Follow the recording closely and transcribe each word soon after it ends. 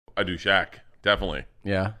I do Shaq, definitely.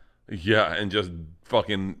 Yeah. Yeah, and just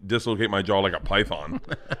fucking dislocate my jaw like a python.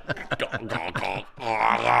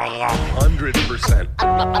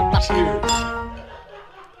 100%. Cheers.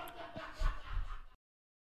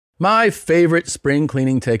 My favorite spring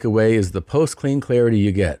cleaning takeaway is the post-clean clarity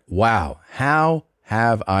you get. Wow, how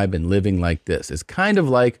have I been living like this? It's kind of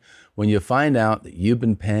like when you find out that you've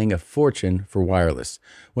been paying a fortune for wireless.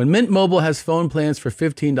 When Mint Mobile has phone plans for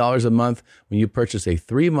 $15 a month when you purchase a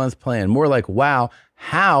 3-month plan, more like, wow,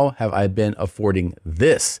 how have I been affording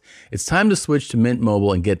this? It's time to switch to Mint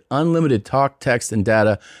Mobile and get unlimited talk, text, and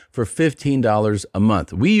data for $15 a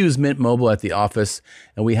month. We use Mint Mobile at the office,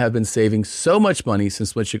 and we have been saving so much money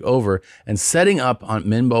since switching over, and setting up on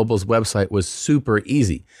Mint Mobile's website was super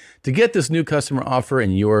easy. To get this new customer offer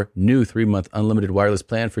and your new 3-month unlimited wireless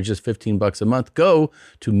plan for just $15 a month, go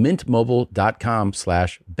to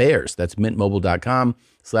mintmobile.com/bears. That's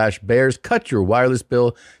mintmobile.com/bears. Cut your wireless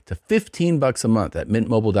bill to $15 a month at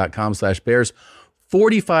mintmobile.com/bears.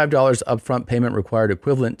 $45 upfront payment required,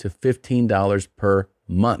 equivalent to $15 per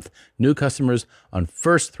month. New customers on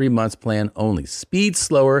first 3 months plan only. Speed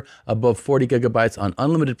slower above 40 gigabytes on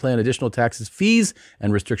unlimited plan. Additional taxes, fees,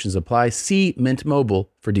 and restrictions apply. See Mint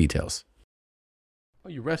Mobile for details. Oh,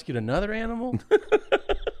 you rescued another animal?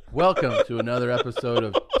 Welcome to another episode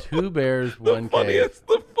of Two Bears, One Cave.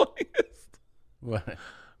 The funniest. What?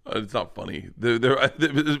 It's not funny.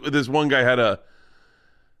 This one guy had a...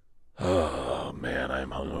 Oh, man, I'm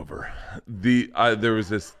hungover. There was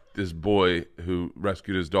this boy who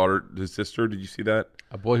rescued his sister. Did you see that?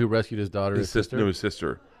 A boy who rescued his daughter, his sister? No, his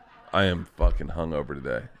sister. I am fucking hungover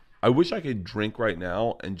today. I wish I could drink right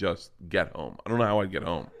now and just get home. I don't know how I'd get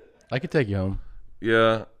home. I could take you home.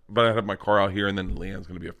 Yeah, but I'd have my car out here, and then Leanne's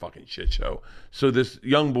going to be a fucking shit show. So this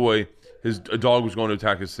young boy, a dog was going to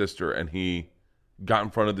attack his sister, and he got in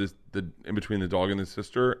front of in between the dog and his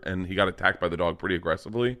sister, and he got attacked by the dog pretty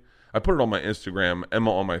aggressively. I put it on my Instagram,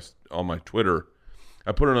 Emma on my Twitter.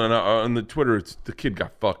 I put it on the Twitter. The kid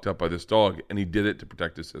got fucked up by this dog, and he did it to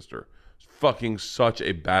protect his sister. It's fucking such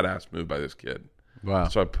a badass move by this kid. Wow.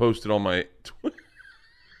 So I posted on my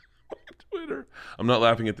Twitter. I'm not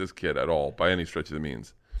laughing at this kid at all by any stretch of the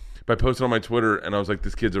means. But I posted on my Twitter, and I was like,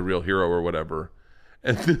 this kid's a real hero or whatever.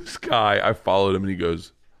 And this guy, I followed him, and he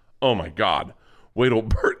goes, oh my God, wait till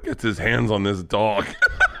Bert gets his hands on this dog.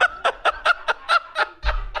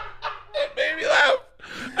 It made me laugh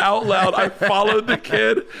out loud. I followed the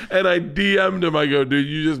kid, and I DM'd him. I go, dude,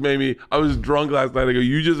 you just made me, I was drunk last night. I go,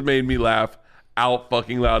 you just made me laugh out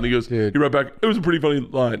fucking loud. And he goes, dude, he wrote back, it was a pretty funny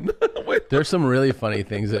line. Wait. There's some really funny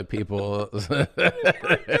things that people...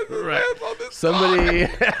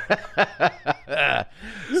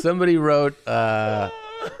 Somebody wrote, I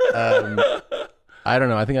don't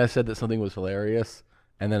know, I think I said that something was hilarious,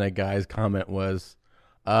 and then a guy's comment was,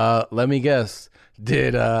 let me guess,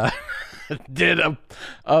 did a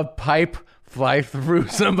pipe fly through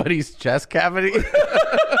somebody's chest cavity?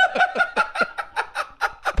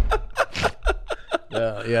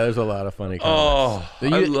 Yeah, there's a lot of funny comments.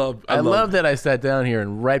 Oh, I love that I sat down here,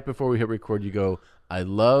 and right before we hit record, you go, I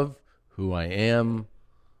love who I am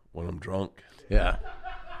when I'm drunk. Yeah.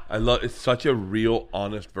 It's such a real,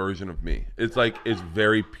 honest version of me. It's like, it's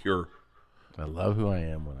very pure. I love who I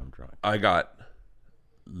am when I'm drunk. I got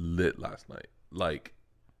lit last night. Like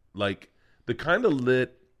the kind of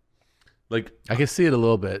lit, like I can see it a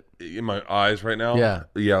little bit in my eyes right now. Yeah.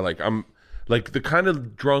 Like I'm like the kind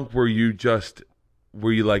of drunk where you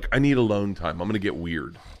like, I need alone time. I'm gonna get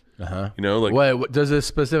weird. You know, like what does a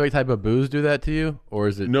specific type of booze do that to you, or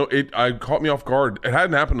is it? No, it caught me off guard. It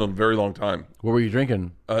hadn't happened in a very long time. What were you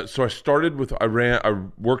drinking? So I started with I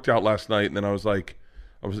worked out last night, and then I was like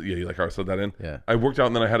you like how I said that in? Yeah. I worked out,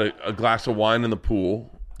 and then I had a glass of wine in the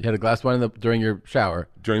pool. You had a glass of wine during your shower.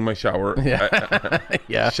 During my shower. Yeah.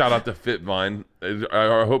 Yeah. Shout out to Fitvine.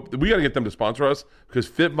 I hope we got to get them to sponsor us because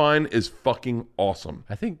Fitvine is fucking awesome.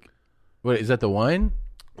 I think. Wait, is that the wine?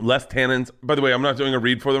 Less tannins. By the way, I'm not doing a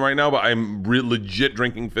read for them right now, but I'm legit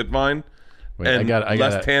drinking Fitvine. Wait, and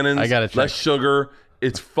less tannins, I gotta check. Less sugar.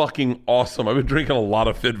 It's fucking awesome. I've been drinking a lot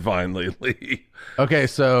of Fitvine lately. Okay,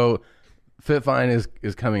 so Fitvine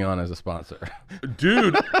is coming on as a sponsor.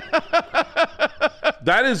 Dude.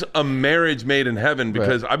 That is a marriage made in heaven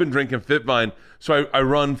because I've been drinking Fitvine. So I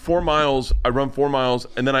run 4 miles.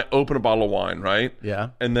 And then I open a bottle of wine, right? Yeah.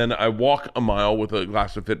 And then I walk a mile with a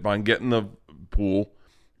glass of Fitvine, get in the pool,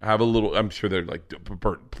 have a little. I'm sure they're like,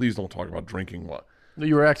 Bert, please don't talk about drinking.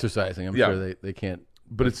 You were exercising. I'm sure they can't.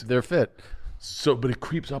 But they're fit. So, but it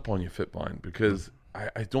creeps up on you, Fitvine, because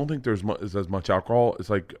I don't think there's as much alcohol. It's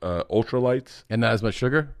like ultralights. And not as much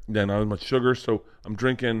sugar? Yeah, not as much sugar. So I'm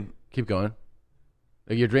drinking. Keep going.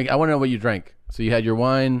 Your drink. I want to know what you drank. So you had your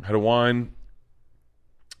wine. Had a wine.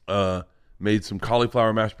 Made some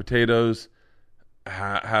cauliflower mashed potatoes.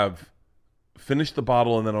 Have finished the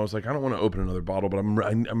bottle, and then I was like, I don't want to open another bottle, but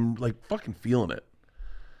I'm like fucking feeling it.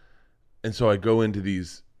 And so I go into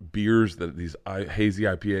these beers these hazy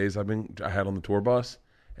IPAs I had on the tour bus,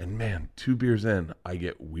 and man, 2 beers in, I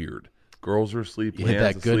get weird. Girls are asleep. You hit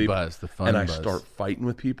that good buzz, the fun buzz. And I start fighting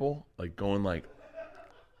with people, like going like.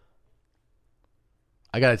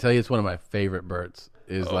 I gotta tell you, it's one of my favorite Berts.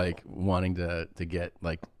 Is like wanting to get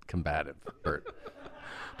like combative, Bert.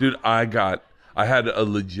 Dude, I had a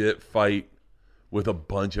legit fight with a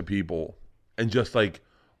bunch of people, and just like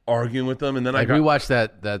arguing with them, and then we watched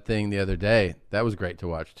that thing the other day. That was great to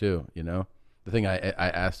watch too. You know, the thing I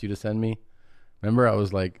asked you to send me. Remember, I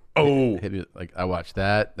was like, hit me, like I watched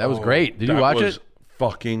that. That was great. Did you watch it?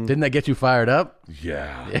 Fucking. Didn't that get you fired up?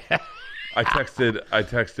 Yeah. I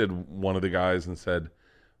texted one of the guys and said,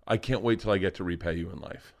 I can't wait till I get to repay you in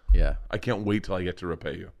life. Yeah. I can't wait till I get to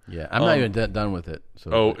repay you. Yeah. I'm not even done with it.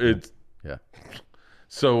 So yeah.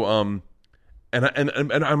 So and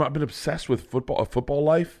I've been obsessed with football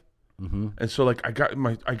life. Mm-hmm. And so like I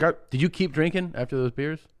got. Did you keep drinking after those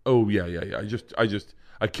beers? Oh yeah.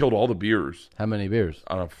 I killed all the beers. How many beers?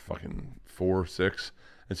 I don't know, fucking 4 or 6.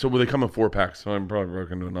 And so they come in 4-packs, so I'm probably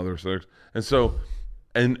broken to another 6. And so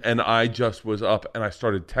and I just was up and I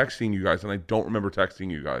started texting you guys, and I don't remember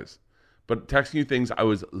texting you guys. But texting you things I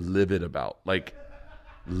was livid about. Like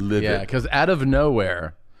livid. Yeah, because out of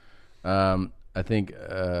nowhere, I think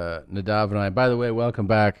Nadav and I, by the way, welcome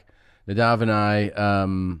back. Nadav and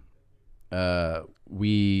I,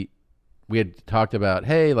 we had talked about,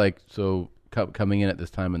 hey, like, so coming in at this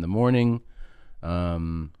time in the morning,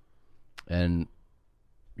 and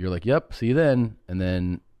you're like, yep, see you then. And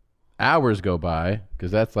then hours go by,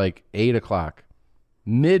 because that's like 8 o'clock,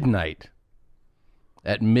 midnight.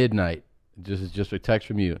 At midnight, just a text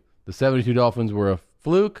from you. The 72 Dolphins were a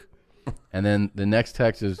fluke, and then the next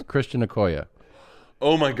text is Christian Okoye.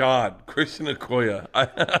 Oh my God, Christian Okoye.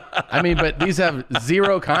 I mean, but these have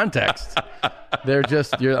zero context. They're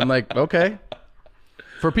just, I'm like, okay.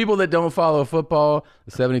 For people that don't follow football,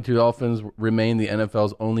 the 72 Dolphins remain the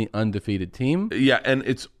NFL's only undefeated team. Yeah, and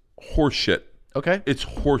it's horseshit. Okay. It's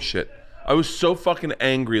horseshit. I was so fucking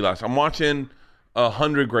angry I'm watching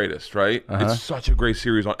 100 Greatest, right? It's such a great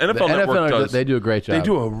series on NFL Network. They do a great job. They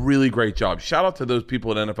do a really great job. Shout out to those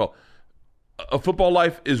people at NFL. A football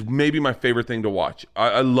life is maybe my favorite thing to watch.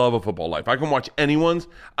 I love a football life. I can watch anyone's.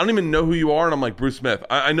 I don't even know who you are, and I'm like, Bruce Smith.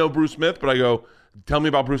 I know Bruce Smith, but I go, tell me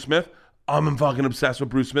about Bruce Smith. I'm fucking obsessed with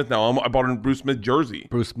Bruce Smith now. I bought a Bruce Smith jersey.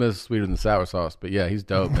 Bruce Smith's sweeter than sour sauce, but yeah, he's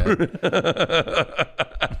dope, man.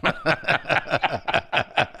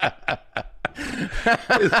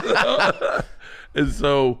 And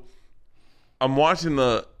so I'm watching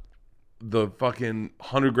the fucking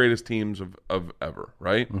 100 greatest teams of ever,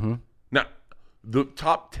 right? Mm-hmm. Now, the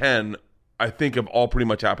top 10, I think, have all pretty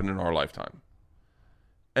much happened in our lifetime.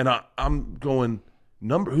 And I'm going,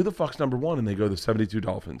 who the fuck's number 1? And they go, the 72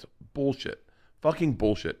 Dolphins. Bullshit. Fucking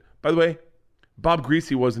bullshit. By the way, Bob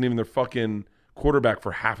Greasy wasn't even their fucking quarterback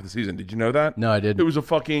for half of the season. Did you know that? No, I didn't. It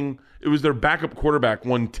was their backup quarterback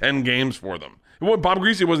won 10 games for them. Bob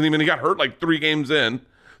Greasy wasn't even, he got hurt like 3 games in.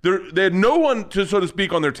 They had no one to, so to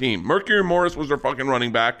speak, on their team. Mercury Morris was their fucking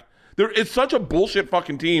running back. It's such a bullshit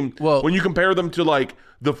fucking team when you compare them to like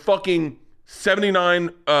the fucking 79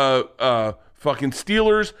 fucking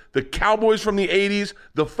Steelers, the Cowboys from the 80s,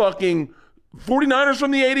 the fucking 49ers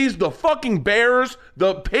from the 80s, the fucking Bears,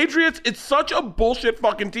 the Patriots. It's such a bullshit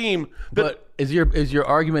fucking team. But is your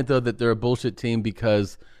argument though that they're a bullshit team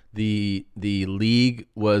because the league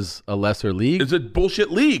was a lesser league? It's a bullshit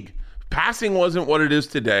league. Passing wasn't what it is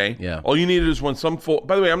today. Yeah. All you needed is when some full.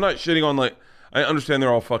 By the way, I'm not shitting on like. I understand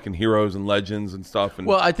they're all fucking heroes and legends and stuff. And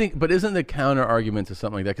well, I think, but isn't the counter argument to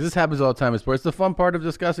something like that? Because this happens all the time in sports. It's the fun part of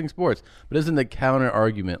discussing sports. But isn't the counter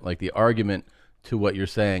argument like the argument to what you're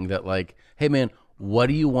saying that like, hey man, what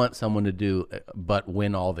do you want someone to do but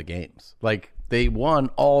win all the games? Like they won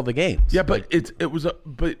all the games. Yeah, but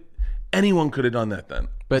but anyone could have done that then.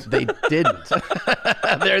 But they didn't.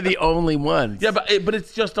 They're the only ones. Yeah, but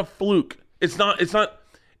it's just a fluke. It's not. It's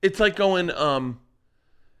like going.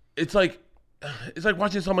 It's like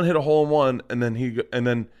watching someone hit a hole in one, and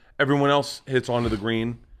then everyone else hits onto the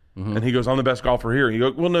green, and he goes, "I'm the best golfer here." And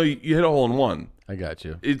you go, "Well, no, you hit a hole in one." I got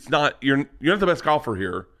you. It's not. You're not the best golfer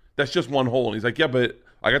here. That's just one hole. And he's like, "Yeah, but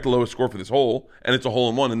I got the lowest score for this hole, and it's a hole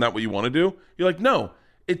in one. Isn't that what you want to do?" You're like, "No."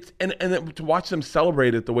 It's and to watch them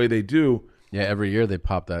celebrate it the way they do. Yeah, every year they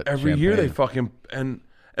pop that. Every year they fucking and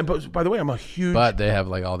but by the way, I'm a huge. But they have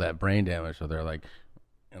like all that brain damage, so they're like,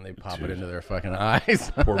 and they pop it into their fucking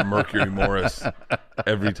eyes. Poor Mercury Morris.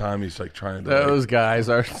 Every time he's like trying to. Those guys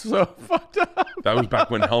are so fucked up. That was back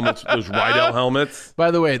when helmets, those Rydell helmets.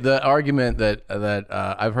 By the way, the argument that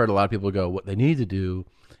I've heard a lot of people go, what they need to do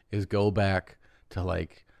is go back to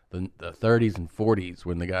like the 30s and 40s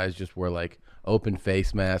when the guys just wore like open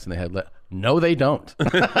face masks and they had no, they don't.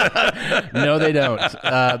 No, they don't.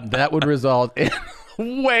 That would result in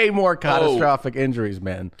way more catastrophic injuries,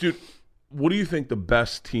 man. Dude, what do you think the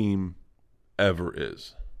best team ever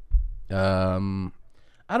is?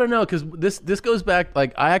 I don't know, because this goes back,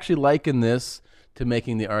 like, I actually liken this to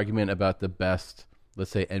making the argument about the best,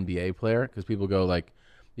 let's say, NBA player, because people go like,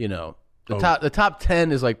 you know, the top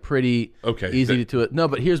 10 is like pretty easy to it. No,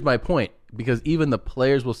 but here's my point, because even the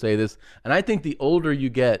players will say this, and I think the older you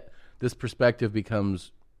get, this perspective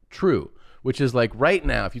becomes true, which is like right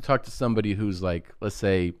now, if you talk to somebody who's like, let's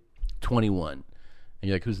say 21, and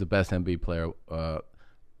you're like, who's the best NBA player?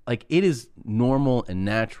 Like, it is normal and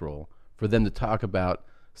natural for them to talk about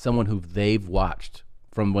someone who they've watched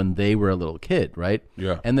from when they were a little kid, right?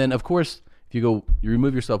 Yeah. And then, of course, if you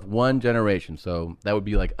remove yourself one generation, so that would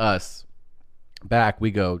be like us. Back, we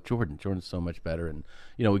go, Jordan's so much better, and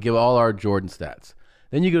you know, we give all our Jordan stats.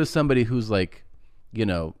 Then you go to somebody who's like, you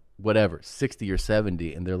know, whatever, 60 or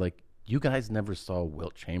 70, and they're like, you guys never saw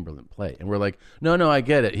Wilt Chamberlain play. And we're like, no, I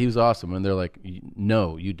get it. He was awesome. And they're like,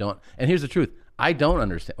 no, you don't. And here's the truth. I don't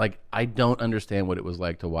understand. Like, I don't understand what it was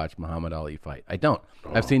like to watch Muhammad Ali fight. I don't.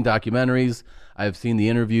 I've seen documentaries. I've seen the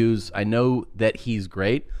interviews. I know that he's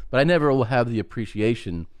great, but I never will have the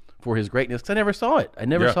appreciation for his greatness because I never saw it. I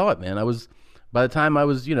never saw it, man. By the time I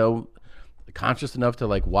was, you know, conscious enough to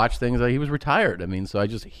like watch things, he was retired. I mean, so I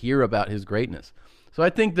just hear about his greatness. So I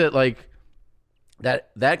think that like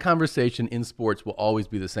that conversation in sports will always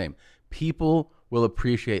be the same. People will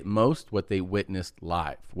appreciate most what they witnessed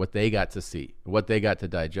live, what they got to see, what they got to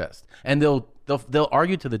digest, and they'll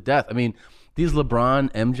argue to the death. I mean, these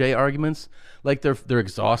LeBron MJ arguments, like they're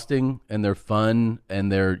exhausting and they're fun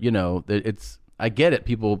and they're, you know, it's, I get it.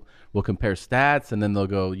 People will compare stats and then they'll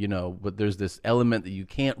go, you know, but there's this element that you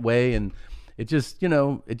can't weigh, and it just, you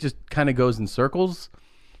know, it just kind of goes in circles.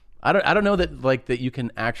 I don't know that like that you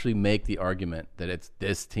can actually make the argument that it's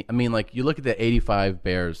this team. I mean, like you look at the 85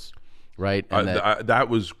 Bears, right? And that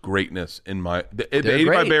was greatness in the 85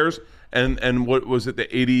 great. Bears and what was it,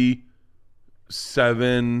 the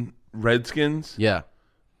 87 Redskins? Yeah.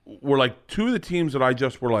 Were like two of the teams that I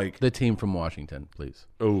just were like. The team from Washington, please.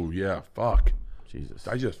 Oh, yeah. Fuck. Jesus.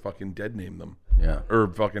 I just fucking dead named them. Yeah. Or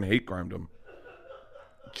fucking hate crimed them.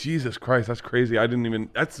 Jesus Christ, that's crazy. I didn't even.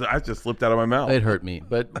 I just slipped out of my mouth. It hurt me.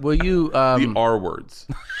 But will you? The R words.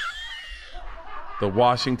 The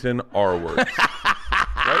Washington R words.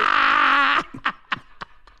 Right?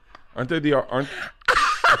 Aren't they the R? Aren't?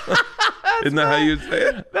 Isn't that how you'd say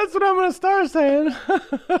it? That's what I'm gonna start saying.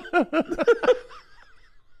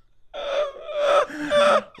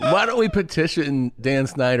 Why don't we petition Dan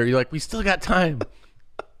Snyder? You're like, we still got time.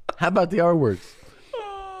 How about the R words?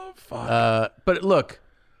 Oh fuck. But look.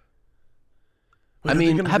 I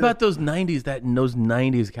mean, how about those 90s, those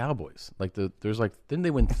 90s Cowboys? Like there's like, didn't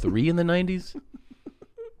they win 3 in the 90s?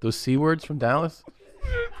 Those C words from Dallas?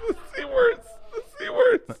 The C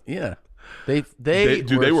words. Yeah. They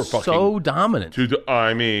were so dominant.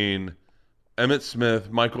 I mean, Emmitt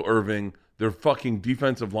Smith, Michael Irving, their fucking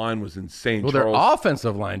defensive line was insane. Well, their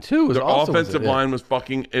offensive line too was line was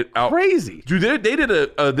fucking it out. Crazy. Dude, they did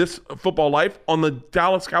a This Football Life on the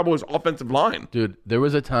Dallas Cowboys offensive line. Dude, there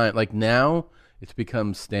was a time, like now it's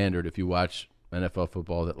become standard if you watch NFL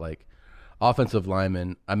football that like offensive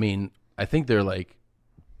linemen, I mean, I think they're like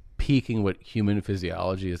peaking what human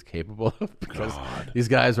physiology is capable of because these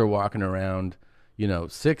guys are walking around, you know,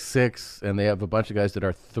 6'6", and they have a bunch of guys that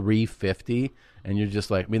are 350, and you're just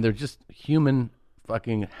like, I mean, they're just human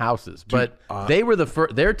fucking houses. Dude, but they were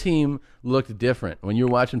their team looked different. When you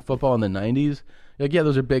were watching football in the 90s, you're like, yeah,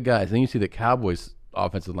 those are big guys. And then you see the Cowboys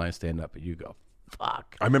offensive line stand up, and you go,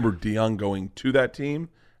 fuck. I remember Dion going to that team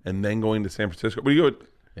and then going to San Francisco. But he went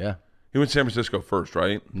to San Francisco first,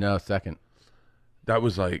 right? No, second. That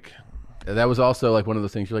was like... That was also like one of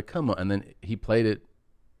those things you're like, come on. And then he played it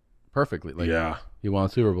perfectly. Like, he won a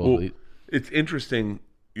Super Bowl. Well, it's interesting,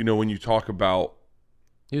 you know, when you talk about...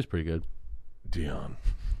 He was pretty good. Dion.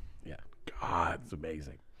 Yeah. God. It's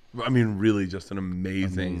amazing. I mean, really just an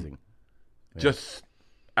amazing. Just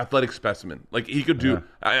athletic specimen. Like, he could do...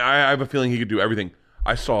 I have a feeling he could do everything.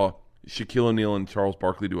 I saw Shaquille O'Neal and Charles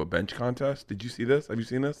Barkley do a bench contest. Did you see this? Have you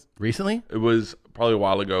seen this? Recently? It was probably a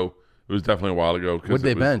while ago. It was definitely a while ago. What did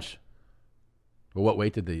they bench? Well, what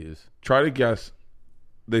weight did they use? Try to guess.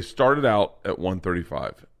 They started out at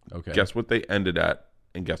 135. Okay. Guess what they ended at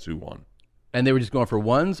and guess who won? And they were just going for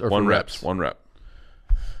ones or One for reps? One rep.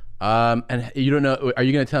 And you don't know, are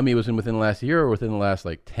you going to tell me it was within the last year or within the last,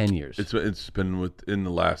 10 years? It's been within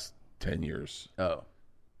the last 10 years. Oh,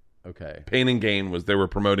 okay. Pain and Gain they were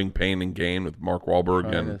promoting Pain and Gain with Mark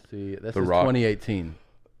Wahlberg and This The is Rock. 2018.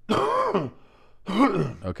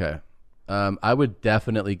 Okay. I would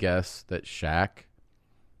definitely guess that Shaq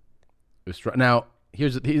was now,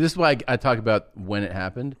 this is why I talk about when it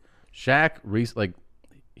happened. Shaq,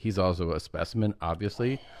 he's also a specimen,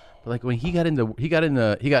 obviously. But when he got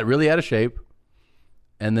really out of shape,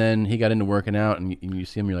 and then he got into working out, and you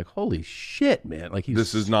see him, you're like, holy shit, man!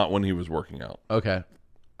 This is not when he was working out. Okay.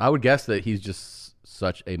 I would guess that he's just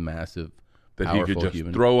such a massive, That he powerful could just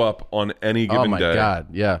human. throw up on any given day. Oh my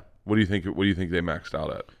god, yeah. What do you think? What do you think they maxed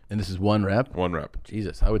out at? And this is one rep. One rep.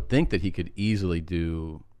 Jesus, I would think that he could easily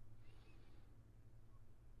do.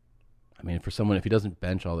 I mean, for someone if he doesn't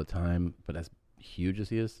bench all the time, but as huge as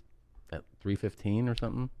he is, at 315 or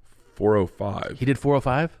something. 405. He did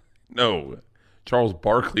 405. No, Charles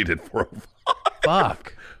Barkley did 405.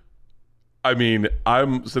 Fuck. I mean,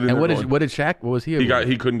 I'm sitting And there. what did Shaq? What was he?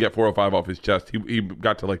 He couldn't get 405 off his chest. He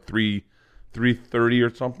got to 330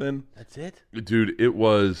 or something. That's it. Dude, it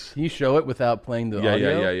was. Can you show it without playing the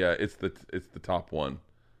audio? Yeah. It's the top one.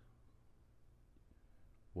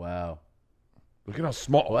 Wow. Look at how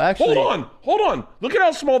small. Well, actually, hold on. Look at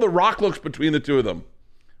how small the Rock looks between the two of them.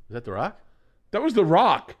 Was that The Rock? That was the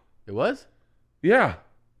Rock. It was. Yeah.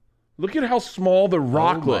 Look at how small the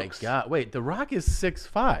Rock looks. Oh my god! Wait, The Rock is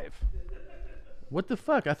 6'5". What the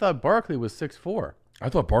fuck? I thought Barkley was 6'4". I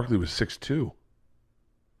thought Barkley was 6'2".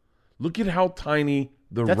 Look at how tiny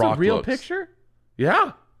the That's Rock a real looks. picture?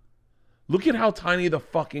 Yeah. Look at how tiny the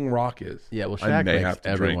fucking Rock is. Yeah, well, I Shaq may makes have to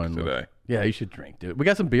everyone drink look. today. Yeah, you should drink, dude. We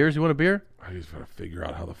got some beers. You want a beer? I just gotta figure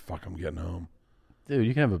out how the fuck I'm getting home. Dude,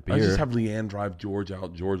 you can have a beer. I just have Leanne drive George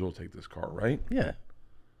out. George will take this car, right? Yeah.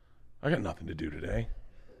 I got nothing to do today.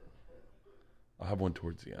 I'll have one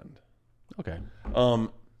towards the end. Okay.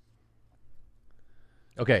 Okay.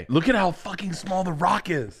 Okay. Look at how fucking small the Rock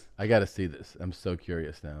is. I got to see this. I'm so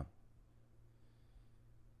curious now.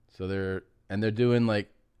 So they're doing wait,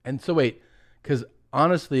 because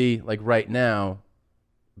honestly, right now,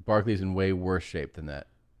 Barkley's in way worse shape than that.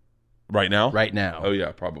 Right now? Right now. Oh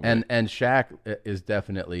yeah, probably. And Shaq is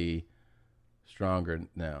definitely stronger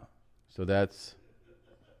now. So that's.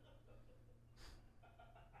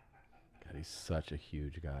 God, he's such a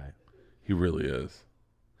huge guy. He really is.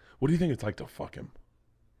 What do you think it's like to fuck him?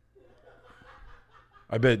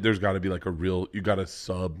 I bet there's got to be you got to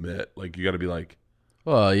submit. You got to be like.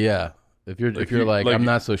 Well, yeah. If you're like, I'm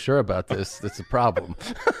not so sure about this, that's a problem.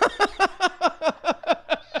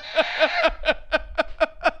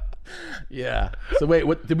 Yeah. So wait,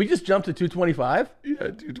 what did we just jump to 225? Yeah,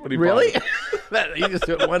 225. Really? You just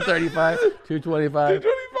went 135, 225.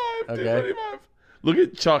 225. Okay. 225. Look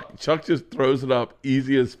at Chuck. Chuck just throws it up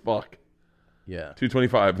easy as fuck. Yeah.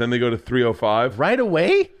 225. Then they go to 305. Right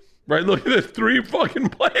away? Right. Look at this 3 fucking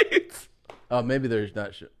plates. Oh, maybe there's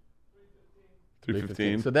not.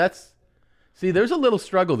 315. So that's. See, there's a little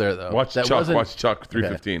struggle there though. Watch Chuck.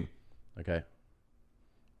 315. Okay.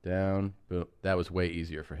 Down. Boom. That was way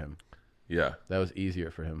easier for him. Yeah. That was easier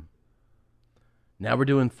for him. Now we're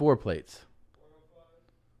doing 4 plates.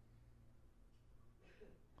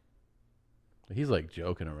 He's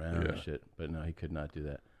joking around and shit, but no, he could not do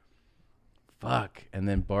that. Fuck. And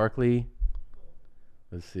then Barkley,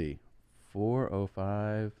 let's see,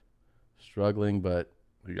 405, struggling, but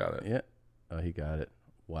He got it. yeah. Oh, he got it.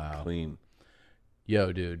 Wow. Clean.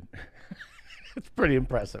 Yo, dude. It's pretty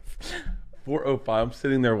impressive. 405. I'm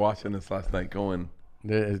sitting there watching this last night going.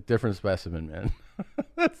 A different specimen, man.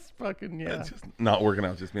 That's fucking, yeah. It's just not working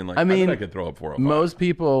out. Just being I mean, I could throw up 405. Most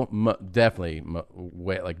people, definitely,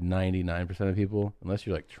 99% of people, unless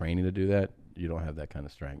you're training to do that, you don't have that kind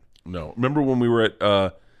of strength. No. Remember when we were at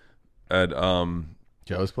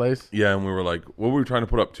Joe's place? Yeah, and we were what were we trying to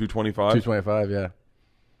put up? 225? 225, yeah.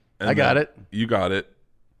 And I got it. You got it.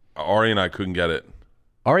 Ari and I couldn't get it.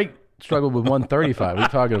 Ari struggled with 135. What are you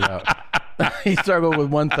talking about? He struggled with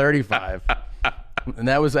 135. And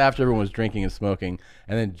that was after everyone was drinking and smoking.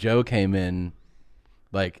 And then Joe came in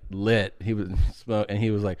lit. He was and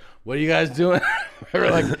he was like, "What are you guys doing?" We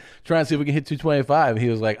were trying to see if we can hit 225. He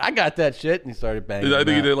was like, "I got that shit." And he started banging. I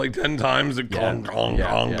think he did 10 times. Gong, gong,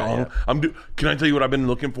 gong, gong. Can I tell you what I've been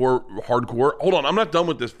looking for hardcore? Hold on. I'm not done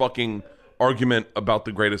with this fucking argument about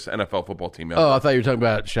the greatest NFL football team ever. Oh, I thought you were talking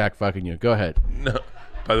about Shaq fucking you. Go ahead. No.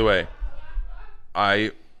 By the way,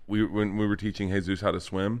 when we were teaching Jesus how to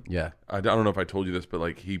swim, Yeah. I don't know if I told you this,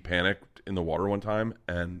 but he panicked in the water one time,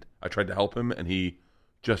 and I tried to help him, and he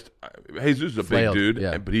just Jesus is a Flailed, big dude,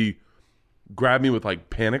 yeah. but he grabbed me with like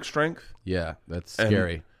panic strength. Yeah, that's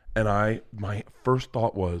scary. And my first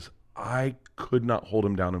thought was I could not hold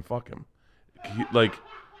him down and fuck him. Like,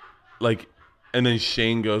 and then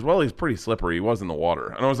Shane goes, well, he's pretty slippery. He was in the water.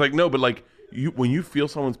 And I was like, no, but like when you feel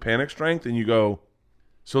someone's panic strength and you go,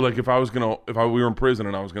 so like if we were in prison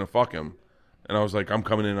and I was going to fuck him and I was like, I'm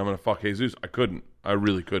coming in, I'm going to fuck Jesus. I couldn't. I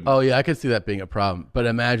really couldn't. Oh yeah, I could see that being a problem. But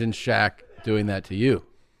imagine Shaq doing that to you.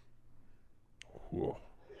 Whoa.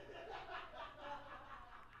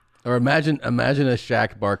 Or imagine a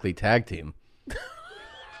Shaq Barkley tag team.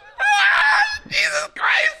 Jesus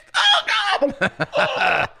Christ! Oh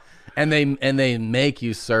God! and they make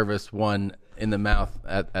you service one in the mouth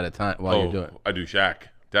at a time while you're doing it. I do Shaq,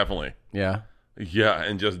 definitely. Yeah. Yeah,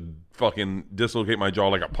 and just fucking dislocate my jaw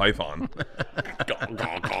like a python.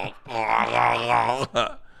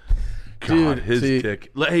 God, Dude, his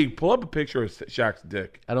dick. Hey, pull up a picture of Shaq's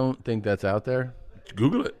dick. I don't think that's out there.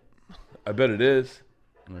 Google it. I bet it is.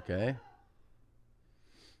 Okay.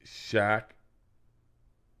 Shaq.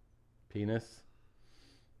 Penis.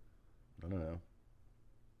 I don't know.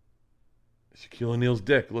 Shaquille O'Neal's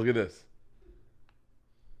dick. Look at this.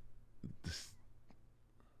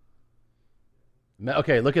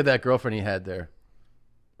 Okay, look at that girlfriend he had there.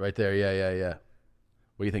 Right there. Yeah.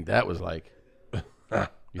 What do you think that was like?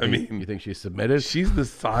 You think she's submitted? She's the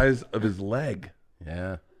size of his leg.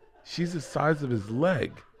 Yeah. She's the size of his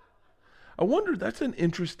leg. I wonder, that's an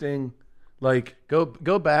interesting, like... Go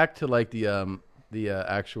back to like the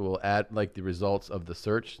actual ad, like the results of the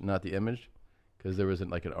search, not the image, because there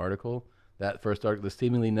wasn't like an article. That first article, the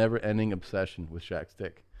seemingly never-ending obsession with Shaq's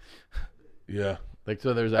dick. Yeah. Like,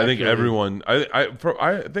 so there's I think everyone, I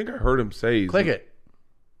think I heard him say... Click it.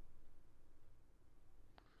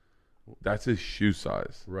 That's his shoe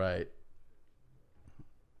size. Right.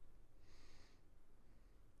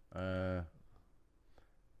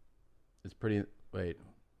 It's pretty... Wait.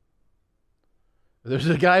 There's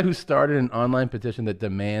a guy who started an online petition that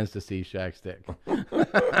demands to see Shaq's dick.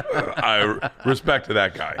 I respect to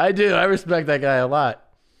that guy. I do. I respect that guy a lot.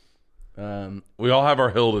 We all have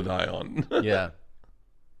our hill to die on. Yeah.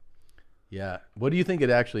 Yeah. What do you think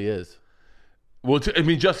it actually is? Well,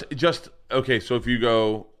 just okay. So if you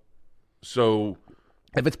go, so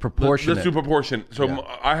if it's proportionate, let's do proportion. So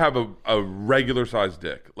Yeah. I have a regular sized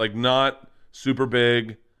dick, like not super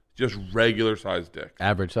big, just regular sized dick,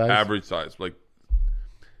 average size, like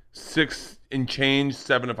 6 and change,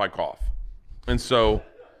 7 if I cough. And so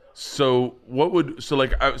what would, so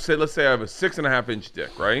like let's say I have a 6.5 inch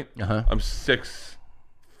dick, right? Uh-huh. I'm 6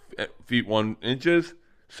 feet 1 inches.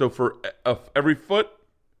 So for every foot,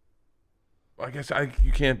 I guess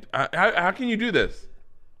you can't. How can you do this?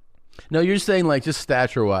 No, you're saying like just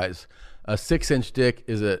stature wise, a 6-inch dick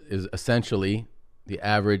is essentially the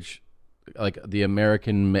average, like the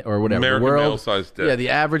American or whatever American male size dick. Yeah, the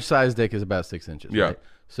average size dick is about 6 inches. Yeah. Right?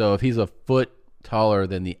 So if he's a foot taller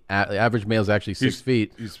than the average male is actually 6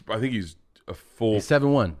 feet. I think he's a full. He's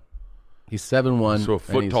 7'1". He's 7'1". So a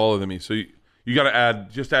foot taller than me. So you got to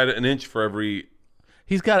add an inch for every.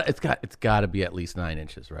 It's got to be at least 9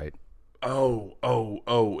 inches, right? Oh!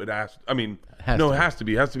 It has. I mean, it has to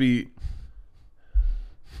be. It has to be.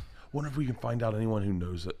 Wonder if we can find out anyone who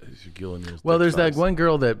knows Shaquille O'Neal's. Well, there's size. that one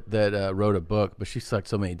girl that wrote a book, but she sucked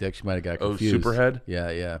so many dicks she might have got confused. Superhead.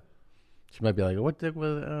 Yeah. She might be like, "What dick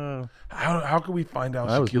was?" How can we find out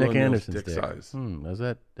that was Shaquille Nick O'Neal's Anderson's dick size? Was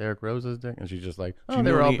that Derrick Rose's dick? And she's just like, Do you they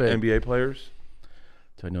know were all any big. NBA players?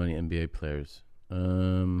 Do I know any NBA players?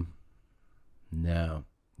 No.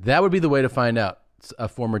 That would be the way to find out. It's a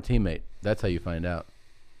former teammate. That's how you find out.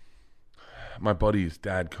 My buddy's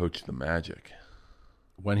dad coached the Magic.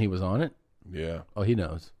 When he was on it? Yeah. Oh, he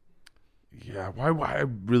knows. Yeah. Why I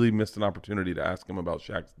really missed an opportunity to ask him about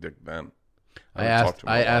Shaq's dick then. I asked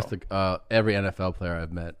every NFL player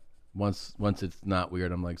I've met. Once it's not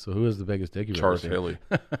weird, I'm like, so who is the biggest dick you've Charles ever seen?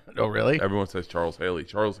 Haley. Oh, really? Everyone says Charles Haley.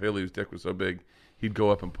 Charles Haley's dick was so big, he'd go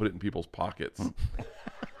up and put it in people's pockets.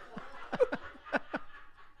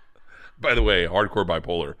 By the way, hardcore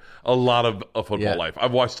bipolar. A lot of a football life.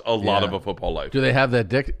 I've watched a lot of a football life. Do they have that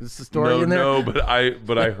dick story in there? No, but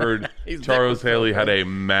I heard Charles Haley had a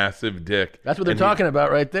massive dick. That's what they're talking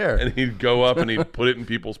about right there. And he'd go up and he'd put it in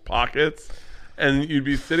people's pockets, and you'd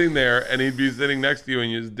be sitting there, and he'd be sitting next to you,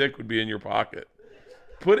 and his dick would be in your pocket.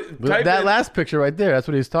 Last picture right there. That's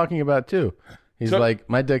what he's talking about too. He's like,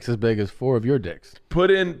 my dick's as big as 4 of your dicks.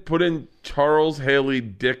 Put in Charles Haley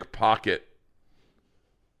dick pocket.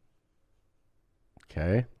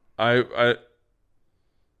 Okay. I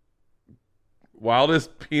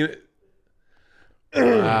wildest peanut.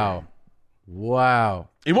 Wow.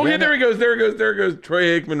 He won't get there. He goes. There he goes.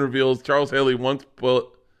 Troy Aikman reveals Charles Haley once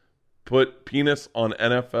put penis on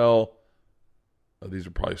NFL. Oh, these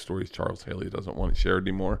are probably stories Charles Haley doesn't want shared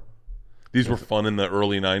anymore. These were fun in the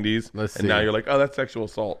early 90s. Let's see. Now you're like, oh, that's sexual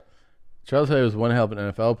assault. Charles Haley was one hell of an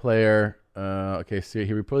NFL player. Okay, so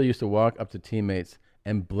he reportedly used to walk up to teammates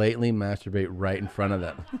and blatantly masturbate right in front of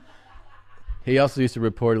them. He also used to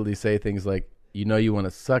reportedly say things like, you know you want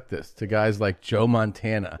to suck this, to guys like Joe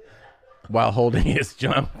Montana while holding his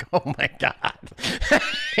junk. Oh, my God.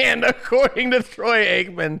 And according to Troy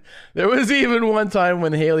Aikman, there was even one time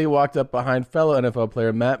when Haley walked up behind fellow NFL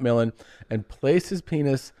player Matt Millen and placed his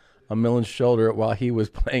penis on Millen's shoulder while he was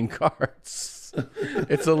playing cards.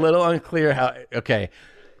 It's a little unclear how... Okay,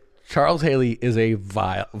 Charles Haley is a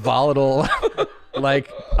volatile...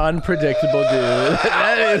 like unpredictable dude.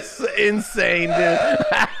 That is insane, dude.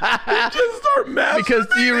 Just start masturbating. Because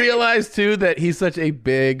do you realize too that he's such a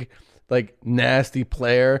big, like nasty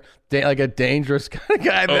player, like a dangerous kind of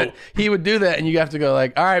guy that he would do that, and you have to go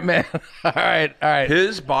like, all right, man, all right.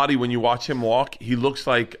 His body, when you watch him walk, he looks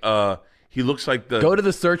like the. Go to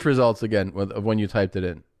the search results again of when you typed it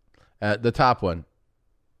in, the top one.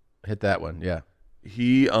 Hit that one, yeah.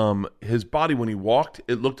 His body when he walked,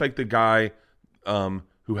 it looked like the guy.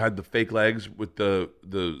 Who had the fake legs with the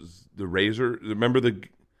razor? Remember the?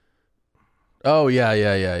 Oh yeah.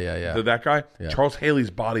 That guy. Yeah. Charles Haley's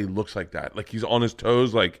body looks like that. Like he's on his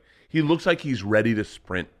toes. Like he looks like he's ready to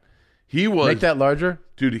sprint. He was. Make that larger,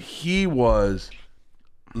 dude. He was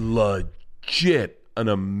legit an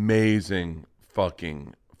amazing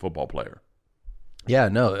fucking football player. Yeah.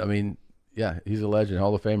 No. I mean, yeah. He's a legend,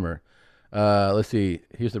 Hall of Famer. Let's see.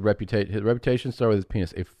 Here's the reputation. His reputation started with his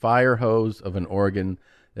penis, a fire hose of an organ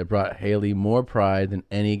that brought Haley more pride than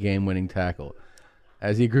any game-winning tackle.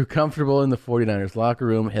 As he grew comfortable in the 49ers locker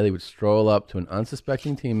room, Haley would stroll up to an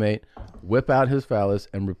unsuspecting teammate, whip out his phallus,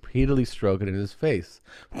 and repeatedly stroke it in his face.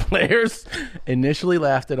 Players initially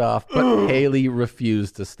laughed it off, but Haley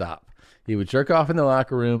refused to stop. He would jerk off in the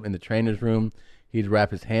locker room, in the trainer's room. He'd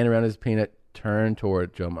wrap his hand around his penis, turn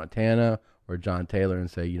toward Joe Montana or John Taylor and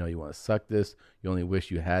say, you know, you want to suck this. You only wish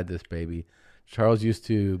you had this, baby. Charles used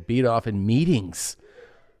to beat off in meetings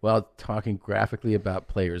while talking graphically about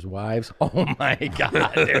players' wives. Oh, my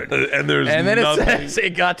God, dude. and then it says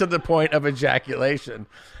it got to the point of ejaculation.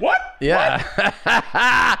 What? Yeah.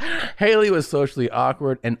 What? Haley was socially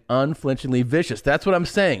awkward and unflinchingly vicious. That's what I'm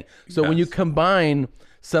saying. So when you combine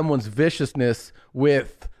someone's viciousness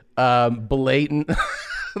with blatant...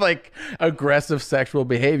 like aggressive sexual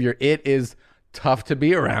behavior, it is tough to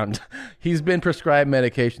be around. He's been prescribed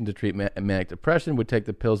medication to treat manic depression, would take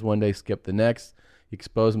the pills one day, skip the next. He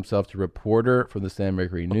exposed himself to a reporter from the San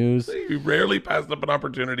Mercury News. He rarely passed up an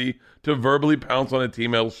opportunity to verbally pounce on a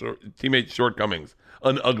teammate's shortcomings.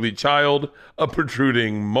 An ugly child, a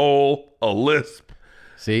protruding mole, a lisp.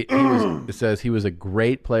 See, it says he was a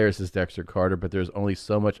great player, says Dexter Carter, but there's only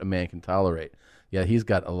so much a man can tolerate. Yeah, he's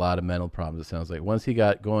got a lot of mental problems, it sounds like. Once he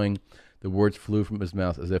got going, the words flew from his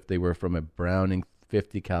mouth as if they were from a Browning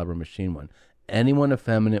 .50 caliber machine gun. Anyone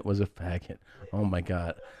effeminate was a faggot. Oh, my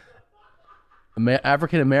God.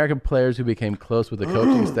 African-American players who became close with the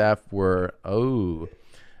coaching staff were,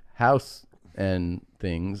 House and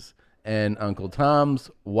things, and Uncle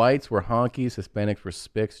Tom's. Whites were honkies. Hispanics were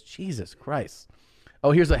spics. Jesus Christ.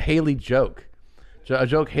 Oh, here's a Haley joke. A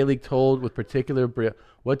joke Haley told with particular...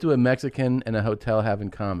 What do a Mexican and a hotel have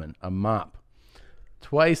in common? A mop.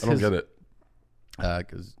 Twice. I don't get it.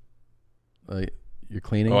 Because you're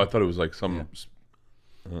cleaning. Oh, I thought it was like some...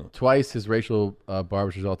 Yeah. Twice his racial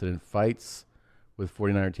barbers resulted in fights with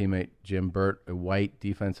 49er teammate Jim Bert, a white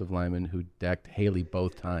defensive lineman who decked Haley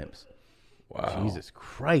both times. Wow. Jesus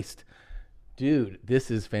Christ. Dude,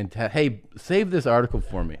 this is fantastic. Hey, save this article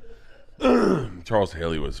for me. Charles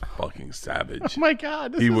Haley was fucking savage. Oh my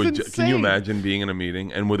God, this is insane. Can you imagine being in a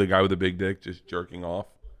meeting and with a guy with a big dick just jerking off?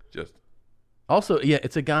 Also, yeah,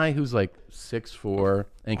 it's a guy who's like 6'4"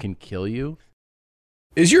 and can kill you.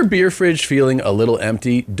 Is your beer fridge feeling a little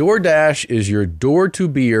empty? DoorDash is your door to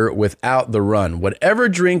beer without the run. Whatever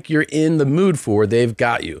drink you're in the mood for, they've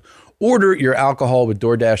got you. Order your alcohol with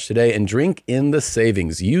DoorDash today and drink in the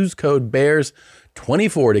savings. Use code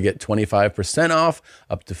BEARS24 to get 25% off,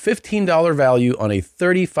 up to $15 value on a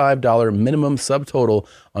 $35 minimum subtotal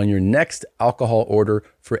on your next alcohol order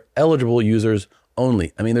for eligible users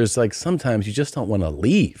only. I mean, there's like sometimes you just don't want to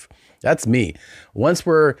leave. That's me. Once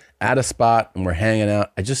we're at a spot and we're hanging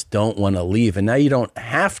out, I just don't want to leave. And now you don't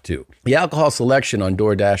have to. The alcohol selection on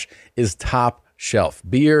DoorDash is top shelf.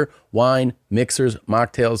 Beer, wine, mixers,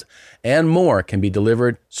 mocktails, and more can be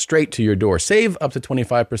delivered straight to your door. Save up to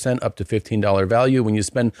 25%, up to $15 value when you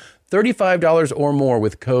spend $35 or more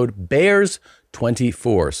with code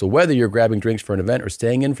BEARS24. So whether you're grabbing drinks for an event or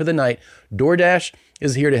staying in for the night, DoorDash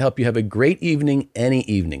is here to help you have a great evening any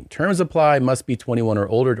evening. Terms apply. Must be 21 or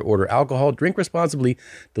older to order alcohol. Drink responsibly.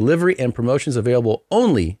 Delivery and promotions available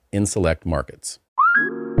only in select markets.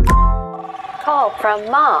 Call from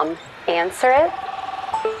mom. Answer it.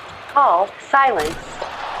 Call silence.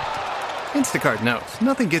 Instacart knows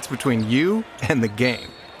nothing gets between you and the game.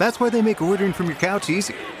 That's why they make ordering from your couch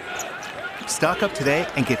easy. Stock up today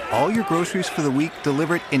and get all your groceries for the week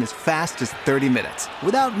delivered in as fast as 30 minutes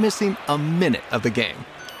without missing a minute of the game.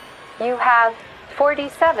 You have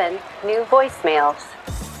 47 new voicemails.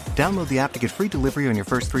 Download the app to get free delivery on your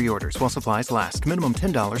first 3 orders while supplies last. Minimum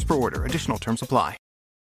 $10 per order. Additional terms apply.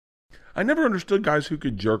 I never understood guys who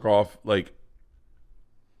could jerk off, like,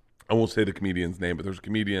 I won't say the comedian's name, but there's a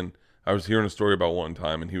comedian I was hearing a story about one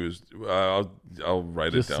time, and he was, I'll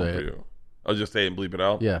write Just it down for you. I'll just say it and bleep it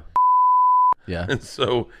out. Yeah. Yeah. And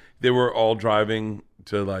so they were all driving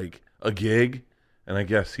to like a gig, and I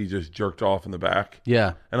guess he just jerked off in the back.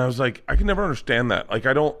 Yeah. And I was like, I can never understand that. Like,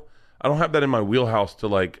 I don't have that in my wheelhouse to,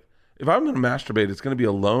 like, if I'm going to masturbate, it's going to be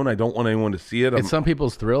alone. I don't want anyone to see it. It's some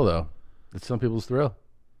people's thrill, though. It's some people's thrill.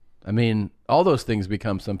 I mean, all those things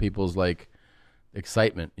become some people's, like,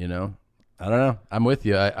 excitement, you know? I don't know. I'm with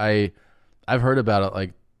you. I've heard about it,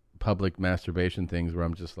 like, public masturbation things where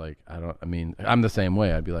I'm just like, I'm the same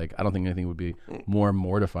way. I'd be like, I don't think anything would be more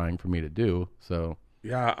mortifying for me to do. So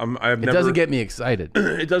yeah, it doesn't get me excited.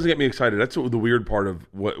 It doesn't get me excited. That's the weird part of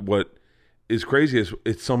what is crazy is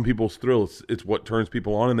it's some people's thrill. It's what turns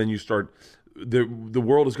people on, and then you start. The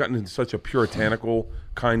world has gotten into such a puritanical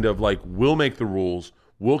kind of like, we'll make the rules,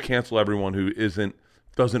 we'll cancel everyone who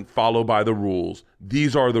doesn't follow by the rules.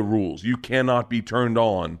 These are the rules. You cannot be turned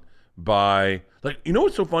on by, like, you know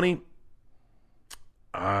what's so funny?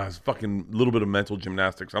 It's fucking little bit of mental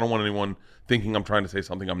gymnastics. I don't want anyone thinking I'm trying to say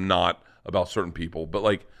something I'm not about certain people, but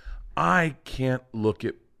like, I can't look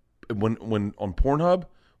at when on Pornhub,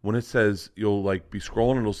 when it says, you'll like be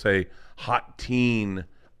scrolling and it'll say hot teen,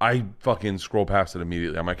 I fucking scroll past it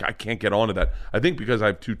immediately. I'm like, I can't get onto that. I think because I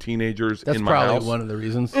have 2 teenagers in my house. That's probably one of the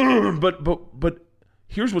reasons. But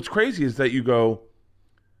here's what's crazy is that you go,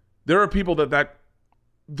 there are people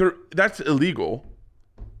that's illegal,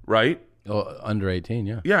 right? Oh, under 18,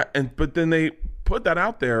 yeah. Yeah, but then they put that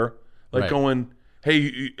out there, like, right, going,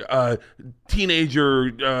 hey,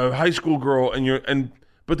 teenager, high school girl,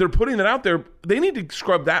 but they're putting it out there. They need to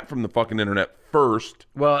scrub that from the fucking internet first.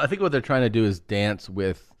 Well, I think what they're trying to do is dance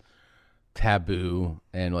with taboo,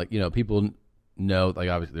 and, like, you know, people know, like,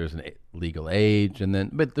 obviously there's an legal age,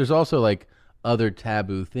 but there's also like other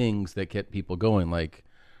taboo things that get people going, like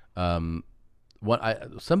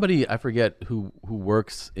somebody I forget who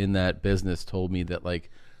works in that business told me that, like,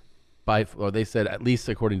 they said, at least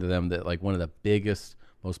according to them, that like one of the biggest,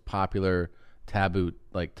 most popular taboo,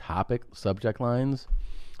 like, subject lines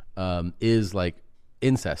is like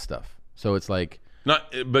incest stuff. So it's like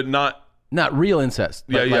not real incest.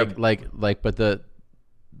 But but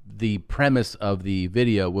the premise of the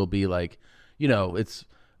video will be like, you know, it's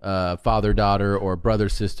father daughter or brother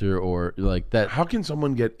sister or like that. How can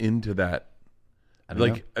someone get into that? I don't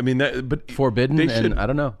know. I mean, but forbidden, and I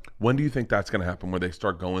don't know. When do you think that's going to happen? Where they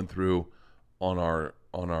start going through on our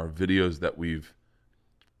videos that we've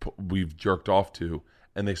jerked off to,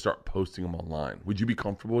 and they start posting them online? Would you be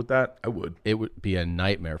comfortable with that? I would. It would be a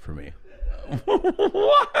nightmare for me.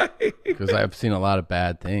 Why? Because I've seen a lot of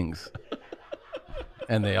bad things,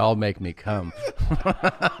 and they all make me come.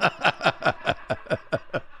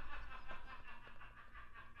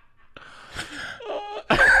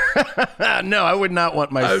 No, I would not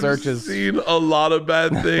want my searches. I've seen a lot of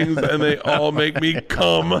bad things, and they all make me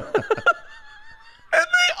come. And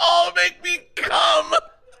they all make me come.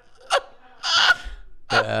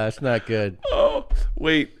 Yeah, it's not good. Oh,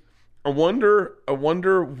 wait. I wonder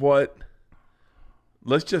what. I'm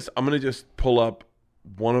going to just pull up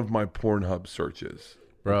one of my Pornhub searches.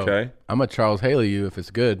 Bro, okay? I'm going to Charles Haley you if it's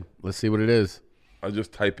good. Let's see what it is. I'll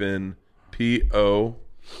just type in P-O.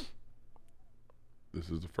 This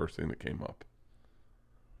is the first thing that came up.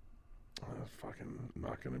 Fucking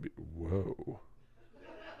not going to be. Whoa.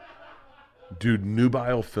 Dude,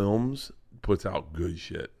 Nubile Films puts out good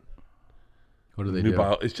shit. What do they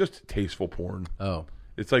do? It's just tasteful porn. Oh.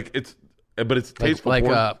 It's like, but it's tasteful porn.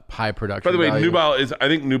 Like a high production By the way, value. Nubile is, I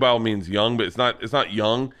think Nubile means young, but it's not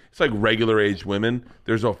young. It's like regular aged women.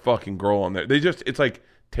 There's a fucking girl on there. It's like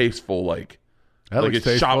tasteful, like it's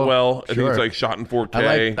tasteful. Shot well. Sure. I think it's like shot in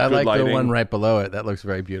 4K. I like lighting. The one right below it. That looks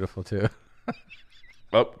very beautiful too.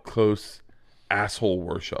 Up close asshole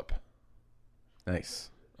worship. Nice.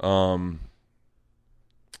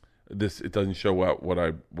 it doesn't show out what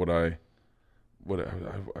I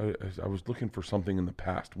was looking for something in the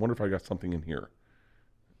past. Wonder if I got something in here.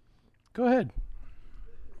 Go ahead.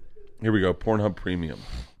 Here we go. Pornhub Premium.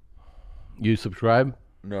 You subscribe?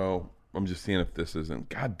 No, I'm just seeing if this isn't.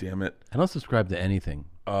 God damn it. I don't subscribe to anything.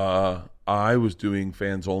 I was doing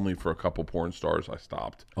fans only for a couple porn stars. I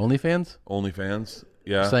stopped. OnlyFans? OnlyFans.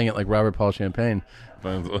 Yeah. Saying it like Robert Paul Champagne.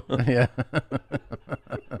 Fans. Yeah.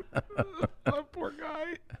 That poor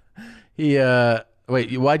guy. He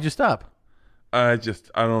wait, why'd you stop? I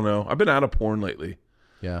don't know. I've been out of porn lately.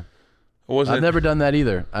 Yeah. I've never done that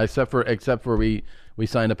either. Except for we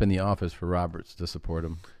signed up in the office for Roberts to support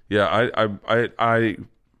him. Yeah, I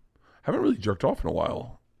haven't really jerked off in a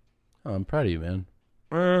while. Oh, I'm proud of you, man.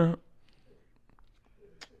 Yeah.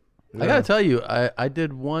 I gotta tell you, I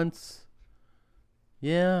did once,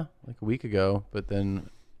 like a week ago, but then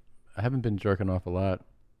I haven't been jerking off a lot.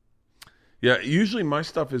 Yeah, usually my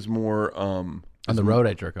stuff is more on the road.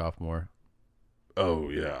 I jerk off more. Oh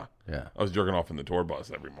yeah. Yeah. I was jerking off in the tour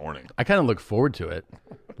bus every morning. I kind of look forward to it.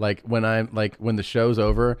 Like when the show's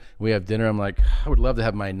over, we have dinner, I'm like, I would love to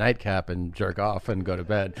have my nightcap and jerk off and go to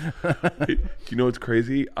bed. You know what's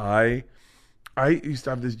crazy? I used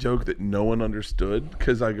to have this joke that no one understood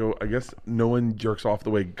because I guess no one jerks off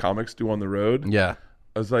the way comics do on the road. Yeah.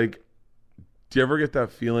 I was like, do you ever get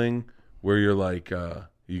that feeling where you're like,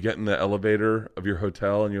 you get in the elevator of your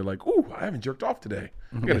hotel and you're like, ooh, I haven't jerked off today.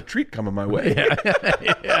 I got a treat coming my way.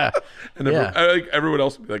 Yeah. And everyone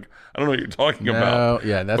else would be like, I don't know what you're talking about.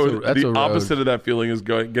 Yeah, that's the opposite of that feeling is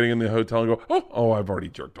getting in the hotel and go, oh, I've already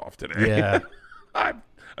jerked off today. Yeah.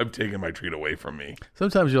 I'm taking my treat away from me.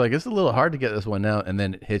 Sometimes you're like, it's a little hard to get this one out, and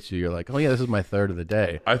then it hits you. You're like, oh yeah, this is my third of the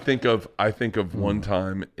day. I think of one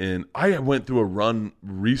time I went through a run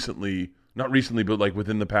recently, not recently, but like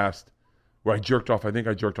within the past, where I jerked off. I think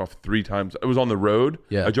I jerked off 3 times. It was on the road.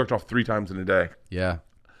 Yeah. I jerked off 3 times in a day. Yeah.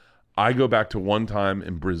 I go back to one time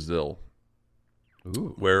in Brazil.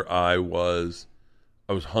 Ooh. Where I was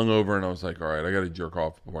hungover and I was like, all right, I got to jerk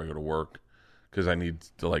off before I go to work because I need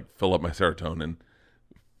to like fill up my serotonin.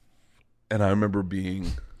 And I remember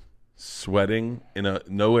being sweating in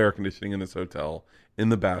no air conditioning in this hotel in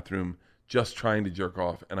the bathroom, just trying to jerk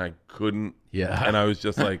off, and I couldn't. Yeah. And I was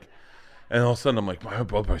just like, and all of a sudden I'm like, my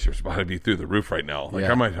blood pressure's about to be through the roof right now. Like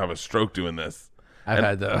I might have a stroke doing this. I've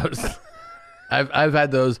had those. I've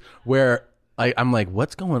had those where I'm like,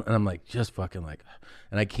 what's going on? And I'm like, just fucking like,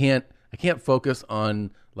 and I can't focus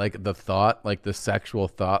on like the thought, like the sexual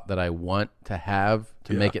thought that I want to have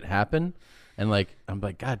to make it happen. And like, I'm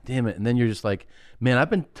like, God damn it. And then you're just like, man,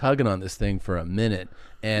 I've been tugging on this thing for a minute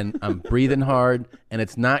and I'm breathing hard and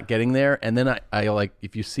it's not getting there. And then I like,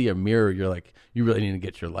 if you see a mirror, you're like, you really need to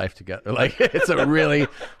get your life together. Like, it's a really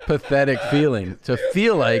pathetic feeling to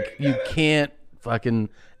feel like you can't fucking,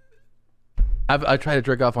 I try to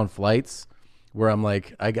jerk off on flights where I'm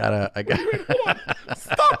like, I gotta.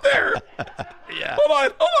 Stop there. Yeah.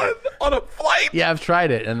 Hold on. On a flight? Yeah, I've tried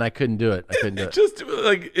it and I couldn't do it. Just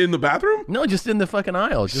like in the bathroom? No, just in the fucking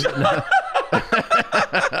aisle.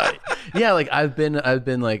 Yeah, like I've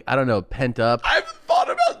been like, I don't know, pent up. I've thought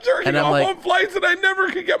about jerking off on flights and I never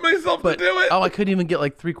could get myself to do it. Oh, I couldn't even get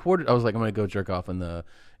like 3/4. I was like, I'm gonna go jerk off in the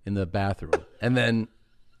bathroom. And then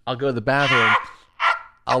I'll go to the bathroom.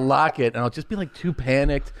 I'll lock it, and I'll just be like too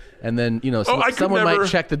panicked, and then someone might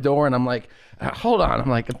check the door, and I'm like, hold on, I'm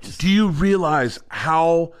like, Do you realize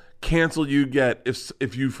how canceled you get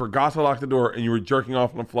if you forgot to lock the door and you were jerking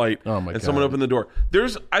off on a flight, and someone opened the door?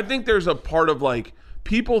 I think there's a part of like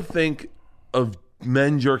people think of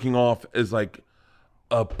men jerking off as like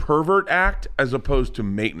a pervert act as opposed to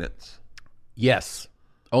maintenance. Yes,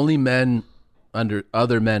 only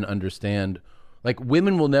other men understand. Like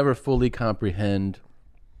women will never fully comprehend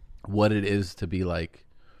what it is to be like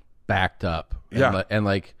backed up. And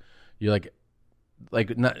like you're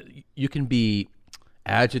like not, you can be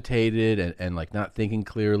agitated and like not thinking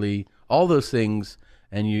clearly, all those things,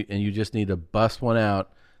 and you just need to bust one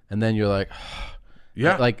out, and then you're like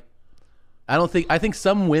yeah. Like I think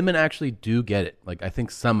some women actually do get it. Like I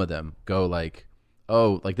think some of them go like,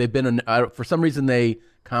 oh, like they've been for some reason they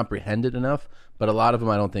comprehend it enough, but a lot of them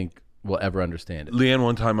I don't think will ever understand it. Leanne,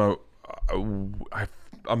 one time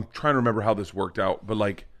I'm trying to remember how this worked out, but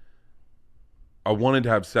like I wanted to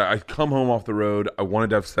have sex. I come home off the road. I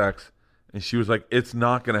wanted to have sex, and she was like, "It's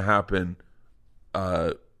not going to happen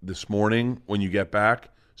this morning when you get back.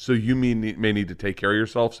 So you may need to take care of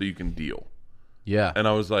yourself so you can deal." Yeah. And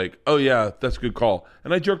I was like, "Oh yeah, that's a good call."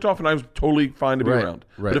 And I jerked off, and I was totally fine to be around.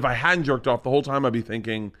 Right. But if I hadn't jerked off the whole time, I'd be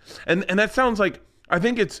thinking, and that sounds like, I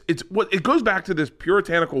think it's what it goes back to this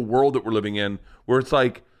puritanical world that we're living in, where it's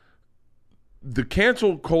like the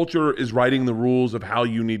cancel culture is writing the rules of how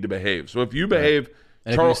you need to behave. So if you behave,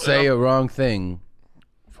 and if you say a wrong thing,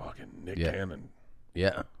 fucking Nick Cannon.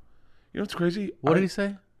 Yeah. You know what's crazy? What did he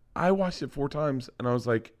say? I watched it 4 times, and I was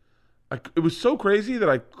like, it was so crazy that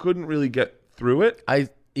I couldn't really get through it.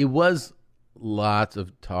 It was lots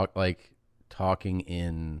of talking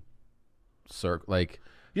in circle, like.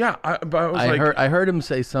 Yeah, I heard him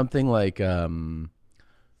say something like that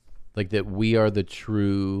we are the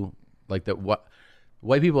true, like that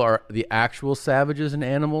white people are the actual savages and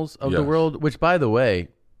animals of the world, which, by the way,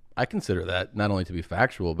 I consider that not only to be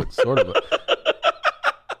factual, but sort of.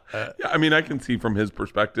 Yeah, I mean, I can see from his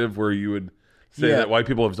perspective where you would say that white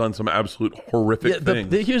people have done some absolute horrific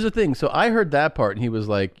things. Here's the thing. So I heard that part, and he was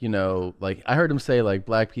like, I heard him say like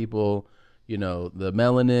black people, the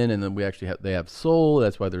melanin, and then they have soul.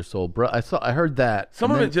 That's why they're soul. I heard that.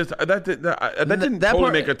 Some of it just that didn't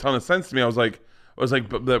totally make a ton of sense to me. I was like,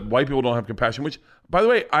 but that white people don't have compassion. Which, by the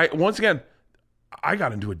way, I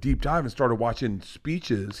got into a deep dive and started watching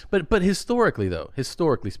speeches. But historically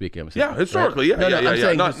speaking, I'm saying, historically, right? I'm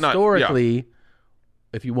saying historically,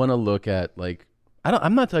 if you want to look at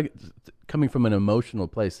I'm not coming from an emotional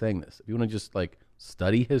place saying this. If you want to just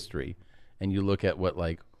study history, and you look at what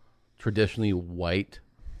traditionally white,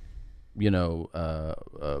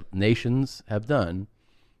 nations have done,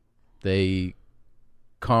 they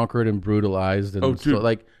conquered and brutalized. And I'm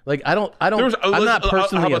not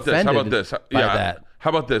personally offended by that. How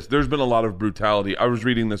about this? There's been a lot of brutality. I was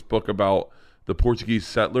reading this book about the Portuguese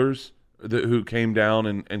settlers who came down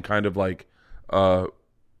and kind of I'll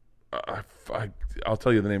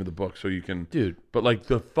tell you the name of the book so you can. Dude. But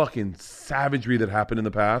the fucking savagery that happened in the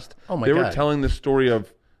past. Oh my God. They were telling the story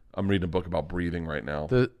of. I'm reading a book about breathing right now.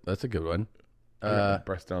 That's a good one.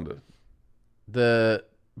 Press down to.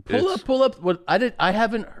 Pull up what I did. I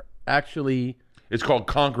haven't actually. It's called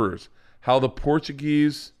Conquerors. How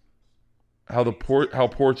Portugal.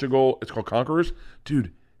 It's called Conquerors,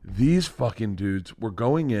 dude. These fucking dudes were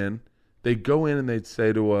going in. They'd go in and they'd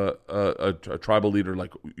say to a tribal leader,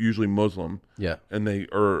 usually Muslim. Yeah. And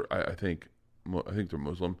I think they're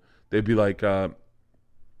Muslim. They'd be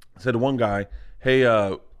said to one guy, "Hey,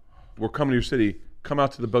 we're coming to your city. Come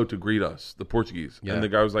out to the boat to greet us," the Portuguese. Yeah. And the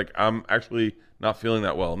guy was like, "I'm actually not feeling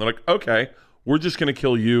that well." And they're like, "Okay, we're just going to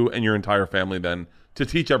kill you and your entire family then to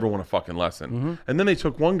teach everyone a fucking lesson." Mm-hmm. And then they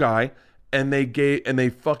took one guy and they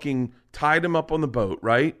fucking tied him up on the boat,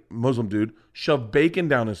 right? Muslim dude, shoved bacon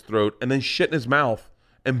down his throat and then shit in his mouth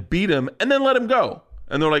and beat him and then let him go.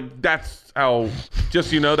 And they're like, "That's how, just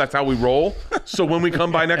so you know, that's how we roll. So when we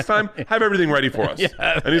come by next time, have everything ready for us." Yeah.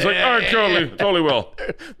 And he's like, "All right, totally will."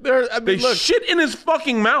 They shit in his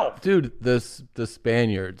fucking mouth. Dude, the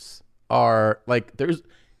Spaniards are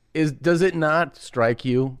does it not strike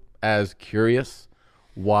you as curious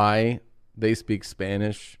why they speak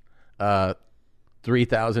Spanish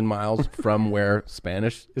 3,000 miles from where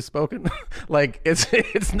Spanish is spoken?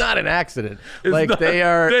 It's not an accident. It's not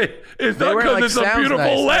because it's a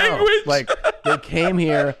beautiful language. They came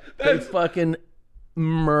here, they fucking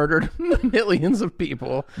murdered millions of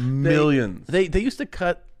people. Millions. They used to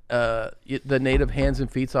cut the native hands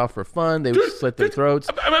and feet off for fun. They would slit their throats.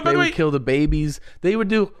 They would kill the babies. They would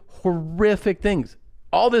do horrific things.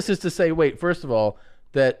 All this is to say, first of all,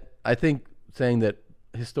 that I think saying that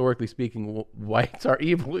historically speaking, whites are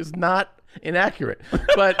evil is not inaccurate.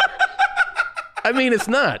 But I mean, it's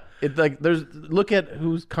not. Look at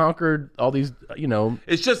who's conquered all these.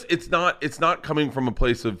 It's just it's not coming from a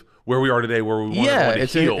place of where we are today, where we want to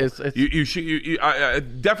heal.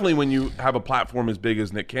 Definitely when you have a platform as big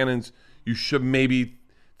as Nick Cannon's, you should maybe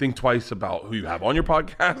think twice about who you have on your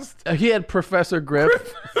podcast. He had Professor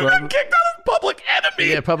Griff kicked out of Public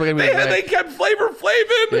Enemy. Yeah, Public Enemy. They kept Flavor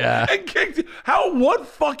Flav in and kicked. What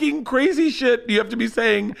fucking crazy shit do you have to be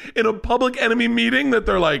saying in a Public Enemy meeting that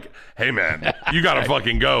they're like, "Hey man, you gotta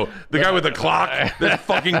fucking go." The guy with the clock, this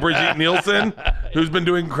fucking Brigitte Nielsen, who's been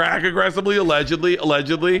doing crack aggressively, allegedly.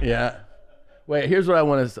 Yeah. Wait, here's what I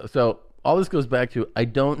want to. So all this goes back to, I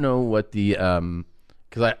don't know what the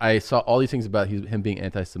because I saw all these things about him being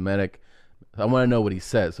anti-Semitic. I want to know what he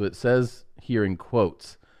says. So it says here in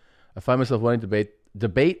quotes, "I find myself wanting to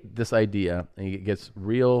debate this idea," and it gets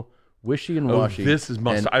real wishy and washy.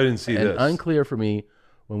 I didn't see this. Unclear for me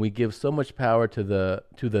when we give so much power to the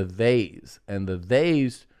theys, and the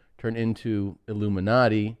theys turn into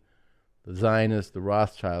Illuminati, the Zionists, the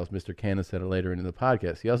Rothschilds. Mr. Cannon said it later in the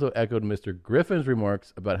podcast. He also echoed Mr. Griffin's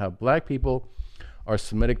remarks about how black people are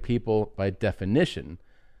Semitic people by definition,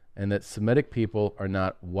 and that Semitic people are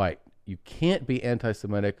not white. You can't be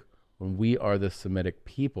anti-Semitic when we are the Semitic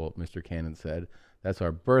people, Mr. Cannon said. That's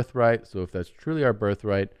our birthright. So if that's truly our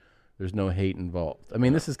birthright, There's no hate involved. I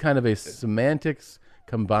mean, this is kind of a semantics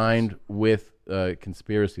combined with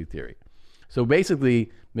conspiracy theory. So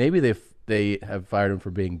basically, maybe they have fired him for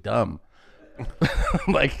being dumb.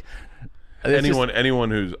 Like anyone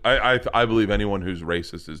who's I believe anyone who's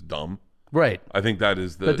racist is dumb. Right. I think that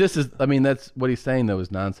is the. But this is, I mean, that's what he's saying though is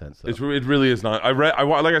nonsense. Though. It really is not.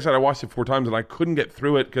 Like I said, I watched it 4 times and I couldn't get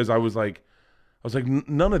through it because I was like,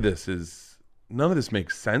 none of this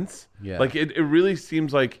makes sense. Yeah. Like it really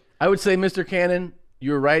seems like. I would say, Mr. Cannon,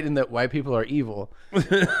 you're right in that white people are evil,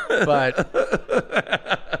 but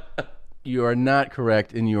you are not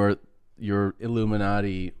correct in your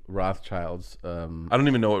Illuminati Rothschilds. I don't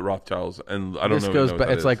even know what Rothschilds and I don't this know. Goes, know but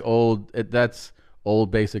what it's that like is. old. That's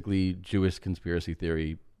old, basically Jewish conspiracy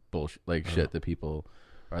theory bullshit, like shit that people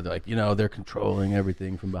are like, they're controlling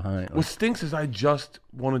everything from behind. What stinks is I just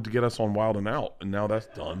wanted to get us on Wild and Out, and now that's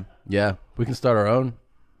done. Yeah, we can start our own.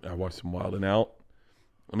 I watched some Wild and Out.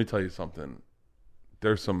 Let me tell you something.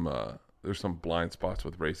 There's some blind spots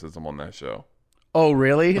with racism on that show. Oh,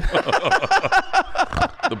 really?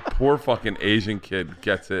 The poor fucking Asian kid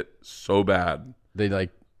gets it so bad. They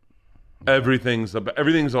like everything's an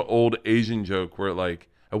old Asian joke where like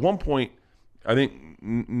at one point I think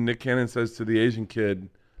Nick Cannon says to the Asian kid,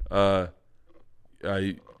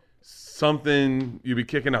 something you be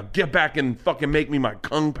kicking out, get back and fucking make me my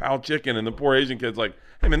Kung Pao chicken, and the poor Asian kid's like,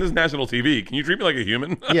 hey man, this is national TV. Can you treat me like a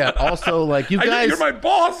human? Yeah. Also, like you guys, you're my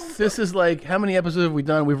boss. This is like, how many episodes have we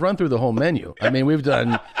done? We've run through the whole menu. I mean, we've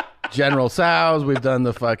done General Tso's, we've done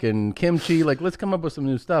the fucking kimchi. Like, let's come up with some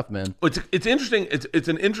new stuff, man. It's interesting. It's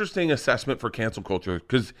an interesting assessment for cancel culture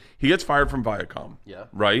because he gets fired from Viacom. Yeah.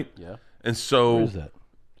 Right. Yeah. And so Where is that?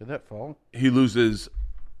 Did that fall? He loses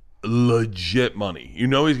legit money.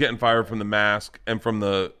 He's getting fired from The Mask and from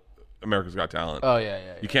the America's Got Talent. Oh yeah.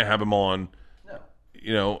 You can't have him on.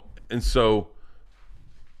 No. And so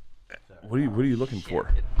what are you looking for?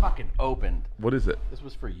 It fucking opened. What is it? This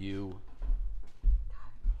was for you.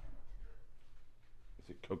 Is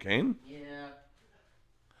it cocaine? Yeah.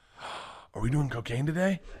 Are we doing cocaine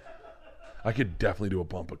today? I could definitely do a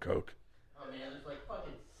bump of coke. Oh man, there's like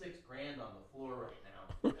fucking $6,000 on the floor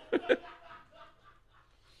right now.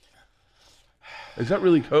 Is that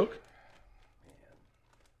really coke?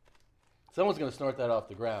 Someone's gonna snort that off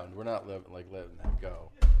the ground. We're not letting that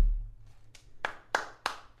go.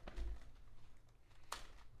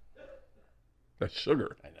 That's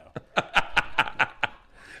sugar. I know.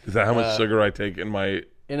 Is that how much sugar I take in my...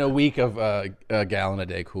 In a week of a gallon a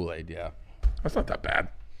day Kool-Aid, yeah. That's not that bad.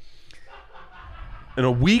 In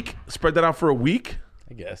a week? Spread that out for a week?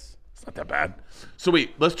 I guess. It's not that bad. So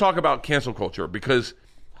wait, let's talk about cancel culture because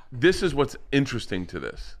this is what's interesting to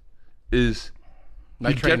this is...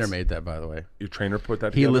 My trainer made that, by the way. Your trainer put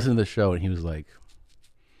that He together? listened to the show and he was like,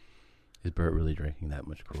 is Bert really drinking that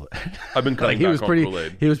much Kool-Aid? I've been cutting back on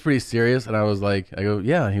Kool-Aid. He was pretty serious, and I go,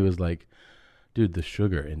 yeah. And he was like, dude, the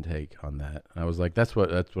sugar intake on that. And I was like, that's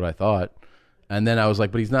what I thought. And then I was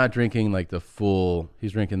like, but he's not drinking like the full.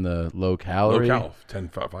 He's drinking the low calorie. Low cal,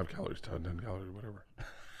 5 calories, 10 calories, whatever.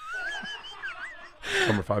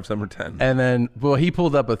 Some are 5, some are 10. And then, well, he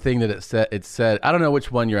pulled up a thing that it said, I don't know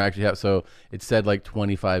which one you actually have. So it said like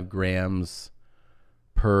 25 grams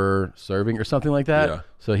per serving or something like that. Yeah.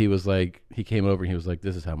 So he was like, he came over and he was like,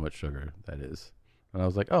 this is how much sugar that is. And I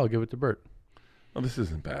was like, oh, I'll give it to Bert. Oh, this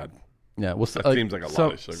isn't bad. Yeah, well, That seems like a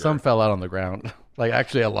lot of sugar. Some fell out on the ground, like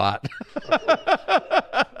actually a lot. A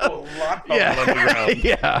lot on the ground.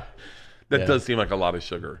 Yeah, That does seem like a lot of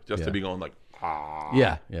sugar just to be going like,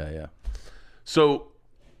 yeah. So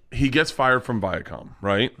he gets fired from Viacom,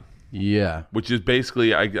 right? Yeah. Which is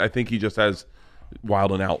basically, I think he just has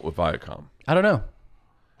Wild and Out with Viacom. I don't know.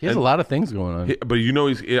 He has a lot of things going on. But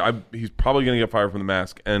he's probably going to get fired from The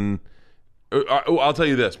Mask. And I'll tell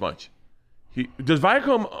you this much. Does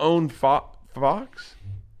Viacom own Fox?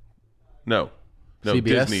 No,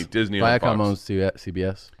 CBS? Disney Viacom owns Fox. owns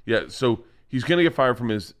CBS. Yeah, so he's going to get fired from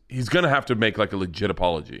he's going to have to make like a legit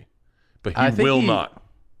apology. But I he think will not.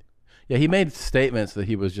 Yeah, he made statements that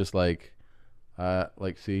he was just like,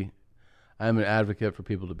 see, I'm an advocate for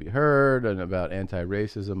people to be heard and about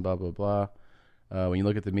anti-racism, blah, blah, blah. When you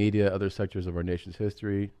look at the media, other sectors of our nation's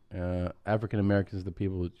history, African Americans, the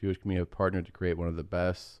people of the Jewish community, have partnered to create one of the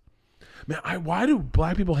best. Man, why do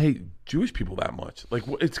black people hate Jewish people that much? Like,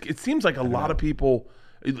 it seems like a lot of people,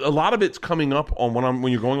 a lot of it's coming up on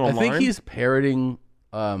when you're going online. I think he's parroting.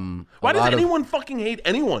 Why does anyone fucking hate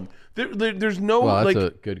anyone? There's no Well, that's like.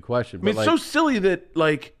 a good question. I mean, it's so silly that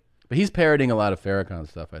like. But he's parroting a lot of Farrakhan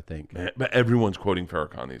stuff, I think. Man, but everyone's quoting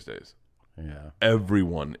Farrakhan these days. Yeah.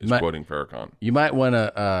 Everyone is quoting Farrakhan. You might want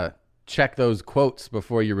to check those quotes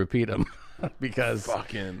before you repeat them. because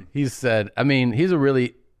Fucking. he's said, I mean, he's a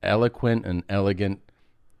really eloquent and elegant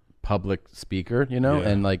public speaker, you know, Yeah.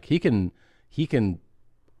 and like he can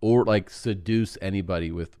or like seduce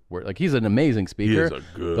anybody with word. Like he's an amazing speaker, a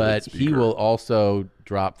good but he speaker. will also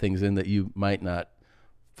drop things in that you might not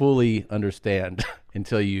fully understand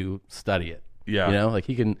until you study it. Yeah. You know, like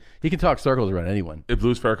he can talk circles around anyone. If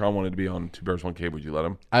Louis Farrakhan wanted to be on Two Bears One Cave, would you let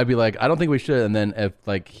him? I'd be like, I don't think we should. And then if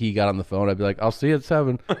like he got on the phone, I'd be like, I'll see you at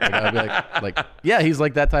 7. Like, I'd be like, yeah, he's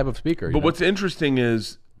like that type of speaker. you But know? what's interesting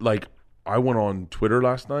is, like, I went on Twitter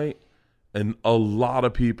last night, and a lot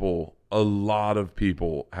of people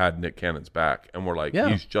had Nick Cannon's back, and were like, Yeah.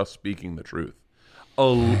 he's just speaking the truth.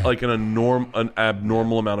 Like an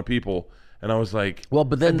abnormal amount of people, and I was like, Well,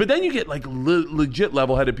 but then you get like legit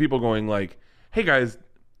level-headed people going like, hey guys,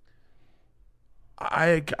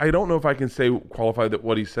 I don't know if I can qualify that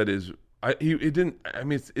what he said is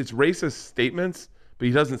it's racist statements, but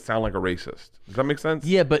he doesn't sound like a racist. Does that make sense?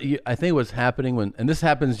 yeah, but I think what's happening and this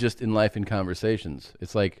happens just in life and conversations,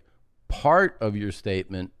 it's like part of your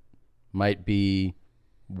statement might be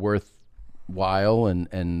worthwhile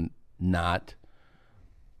and not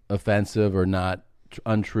offensive or not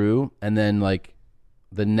untrue, and then like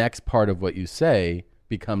the next part of what you say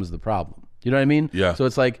becomes the problem. You know what I mean? Yeah. So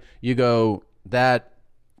it's like you go, that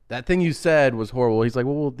thing you said was horrible. He's like,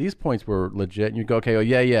 well, these points were legit. And you go, okay, oh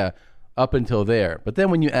yeah, up until there. But then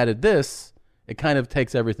when you added this, it kind of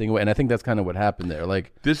takes everything away. And I think that's kind of what happened there.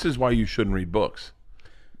 Like, This is why you shouldn't read books.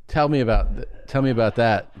 tell me about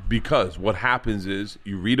that. Because what happens is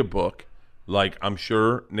you read a book, like I'm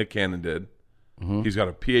sure Nick Cannon did. Mm-hmm. He's got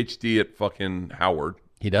a PhD at fucking Howard.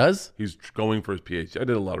 He does? He's going for his PhD. I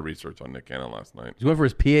did a lot of research on Nick Cannon last night. He's going for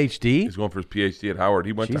his PhD? He's going for his PhD at Howard.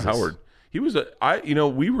 He went Jesus. to Howard. He was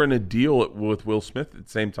we were in a deal with Will Smith at the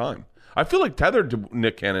same time. I feel like tethered to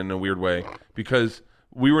Nick Cannon in a weird way because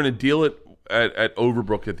we were in a deal at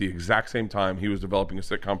Overbrook at the exact same time. He was developing a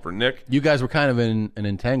sitcom for Nick. You guys were kind of in an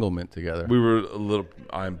entanglement together. We were a little.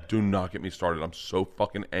 Do not get me started. I'm so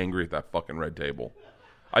fucking angry at that fucking red table.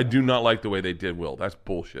 I do not like the way they did Will. That's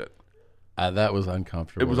bullshit. That was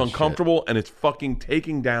uncomfortable. It was as uncomfortable, and it's fucking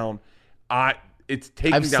taking down. It's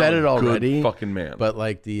taking I've down said a it already. good fucking man. But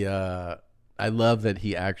like I love that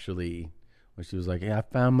he actually, when she was like, yeah, I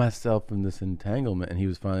found myself in this entanglement, and he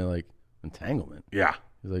was finally like, entanglement? yeah,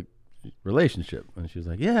 He's like, relationship. And she was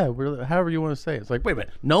like, yeah, however you want to say it. It's like, wait a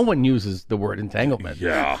minute, no one uses the word entanglement.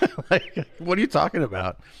 yeah. Like, what are you talking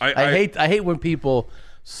about? I hate when people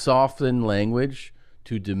soften language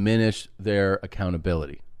to diminish their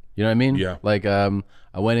accountability. You know what I mean? Yeah. Like, I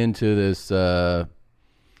went into this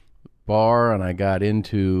bar and I got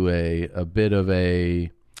into a bit of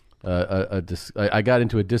I got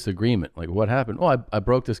into a disagreement. Like, what happened? Oh, I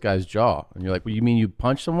broke this guy's jaw. And you're like, well, you mean you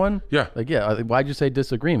punched someone? Yeah. Like, yeah. Why'd you say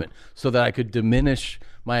disagreement? So that I could diminish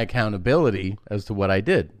my accountability as to what I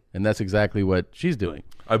did. And that's exactly what she's doing.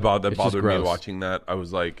 That just bothered me gross. watching that. I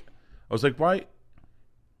was like, why?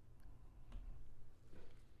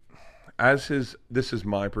 This is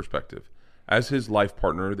my perspective. As his life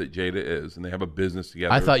partner that Jada is, and they have a business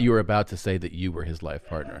together. I thought you were about to say that you were his life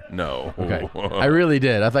partner. No. Okay. I really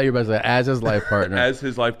did. I thought you were about to say as his life partner. As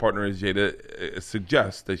his life partner, as Jada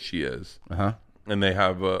suggests that she is. Uh-huh. And they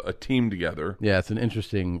have a team together. Yeah, it's an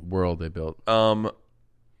interesting world they built.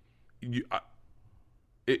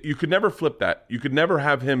 You could never flip that. You could never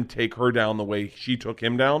have him take her down the way she took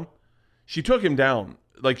him down. She took him down.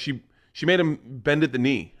 Like she made him bend at the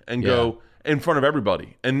knee and go in front of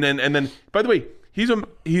everybody. And then by the way, he's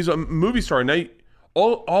a movie star. Now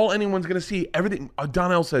all anyone's gonna see, everything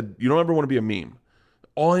Donnell said, you don't ever want to be a meme.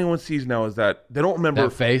 All anyone sees now is that they don't remember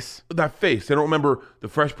That face. They don't remember the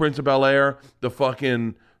Fresh Prince of Bel-Air, the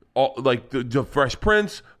fucking the Fresh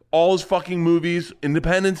Prince, all his fucking movies,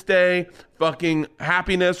 Independence Day, fucking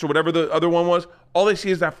Happiness, or whatever the other one was. All they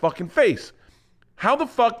see is that fucking face. How the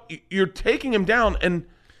fuck you're taking him down? And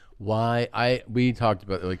we talked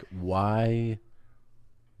about like why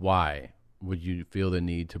would you feel the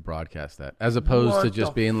need to broadcast that as opposed What to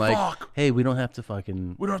just the being like, fuck? hey, we don't have to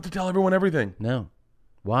fucking we don't have to tell everyone everything. no.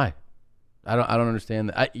 Why? I don't understand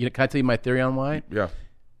that. Can I tell you my theory on why? Yeah.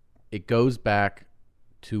 It goes back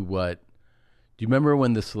to what. Do you remember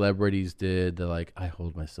when the celebrities did the like, I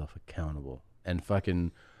hold myself accountable and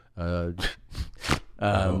fucking what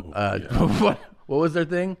was their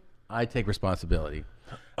thing? I take responsibility.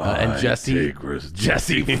 And Jesse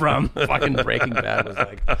from fucking Breaking Bad was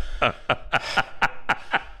like,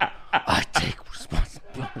 I take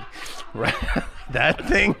responsibility. Right? That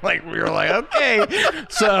thing, like we were like, okay.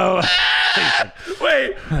 So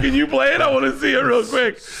Wait, can you play it? I want to see it real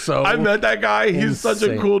quick. So I met that guy. He's such a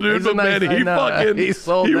insane. cool dude, He's a but nice- man, I know. He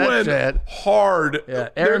sold that went shit. hard. Yeah,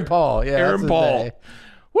 Aaron Paul. Yeah, Aaron that's his Paul. name.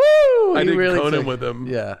 Woo! I He did really Conan took- with him.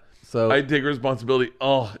 Yeah. So I take responsibility.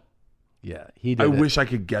 Oh, yeah, he did. I it. wish I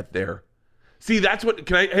could get there. See, that's what.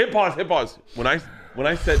 Can I hit pause? Hit pause. When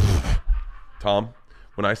I said, Tom,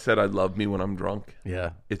 when I said I love me when I'm drunk,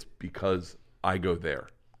 Yeah. it's because I go there.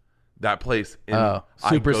 That place. Oh, I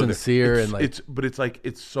super go there. sincere It's- and like-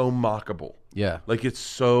 it's so mockable. Yeah. Like it's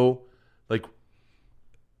so like.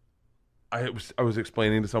 I was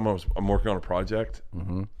explaining to someone I'm working on a project,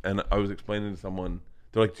 and I was explaining to someone.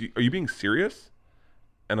 They're like, "Are you being serious?"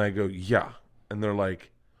 And I go, "Yeah." And they're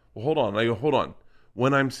like, "Well, hold on." And I go, "Hold on.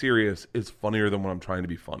 When I'm serious, it's funnier than when I'm trying to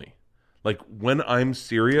be funny. Like when I'm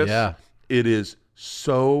serious, Yeah. it is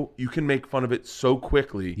so you can make fun of it so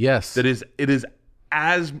quickly. Yes. that it is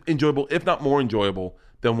as enjoyable, if not more enjoyable,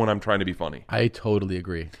 than when I'm trying to be funny. I totally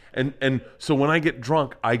agree. And so when I get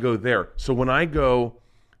drunk, I go there. So when I go,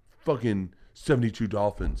 fucking 72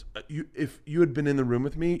 Dolphins. If you had been in the room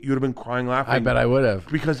with me, you would have been crying laughing. I bet I would have.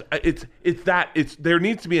 Because it's there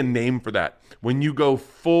needs to be a name for that. When you go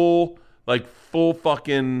full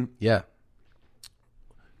fucking Yeah.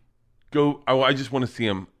 go. Oh, I just want to see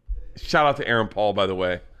him. Shout out to Aaron Paul, by the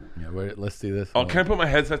way. Yeah. Let's see this. Oh, can I put my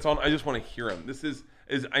headsets on? I just want to hear him. This is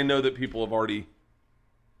I know that people have already.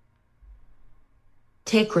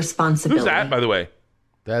 Take responsibility. Who's that, by the way?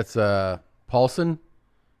 That's Paulson.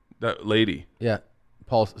 That lady. Yeah.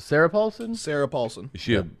 Sarah Paulson? Sarah Paulson. Is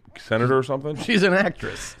she a senator or something? She's an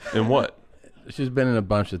actress. In what? She's been in a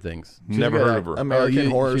bunch of things. She's Never a good heard act- of her.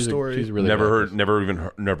 American Horror she's Story. She's really Never good heard.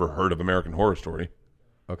 actress. Never heard of American Horror Story.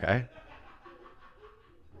 Okay.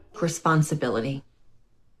 Responsibility.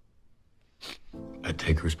 I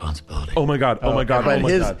take responsibility. Oh my god. Oh my god. But Oh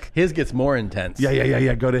my god. his gets more intense.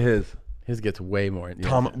 Yeah. Go to his. His gets way more intense.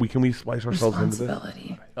 Tom, can we splice ourselves into this?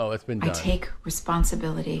 Responsibility. Oh, it's been I done. take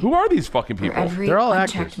responsibility Who are these fucking for people? every They're all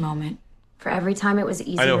unchecked actors. moment. For every time it was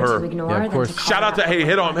easier I know her. to ignore Yeah, of than course. to call Shout out to it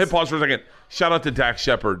hit on what it hit was. pause for a second. Shout out to Dax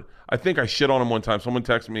Shepard. I think I shit on him one time. Someone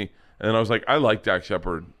texted me and I was like, I like Dax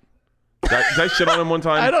Shepard. Did I shit on him one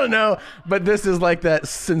time? I don't know, but this is like that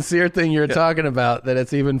sincere thing you're talking about that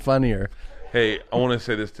it's even funnier. Hey, I want to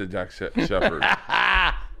say this to Dax Shepard.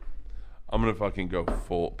 I'm gonna fucking go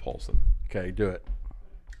full Paulson. Okay, do it.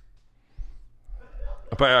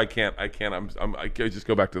 But I can't. I can't just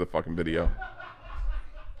go back to the fucking video.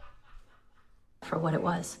 For what it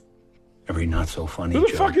was. Every not so funny Who the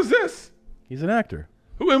joke. fuck is this? He's an actor.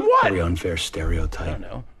 Who and what? Every unfair I stereotype. don't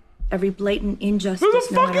know. Every blatant injustice, Who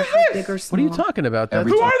the no fuck matter is how this? big or What small. are you talking about? That's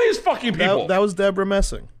Who are these fucking people? That was Deborah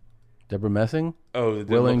Messing. Deborah Messing, Oh, it didn't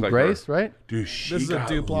Will look and like Grace, her. right? Dude, she This is a got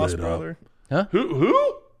Duplass lit up. brother.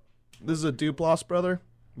 Who? This is a Duplass brother.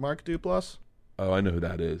 Mark Duplass. Oh, I know who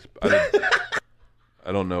that is.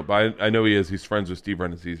 I don't know, but I know he is. He's friends with Steve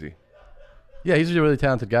Renazizi. Yeah, he's a really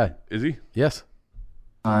talented guy. Is he? Yes.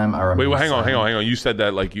 Wait, well, hang on. You said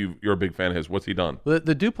that like you're a big fan of his. What's he done? The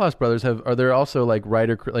Duplass brothers are they're also like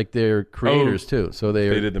like they're creators too. So they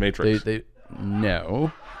did The Matrix.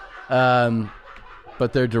 No,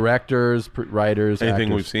 but they're directors, writers. Anything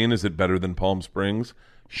actors. we've seen, is it better than Palm Springs?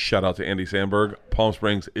 Shout out to Andy Samberg. Palm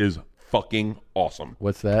Springs is fucking awesome.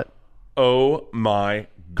 What's that? Oh my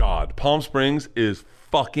god, Palm Springs is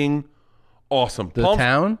fucking awesome. The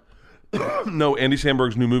town? No, Andy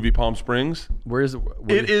Samberg's new movie, Palm Springs.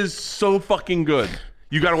 It is so fucking good.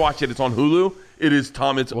 You got to watch it. It's on Hulu. It is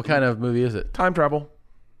Tom. It's What kind of movie is it? time travel,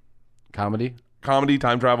 Comedy? comedy,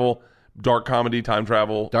 time travel, dark comedy, time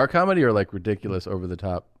travel, Dark comedy or like ridiculous, over the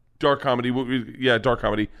top? dark comedy. Yeah, dark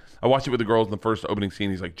comedy. I watched it with the girls in the first opening scene.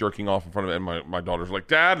 He's like jerking off in front of it, and my daughter's like,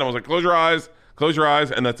 "Dad," and I was like, "Close your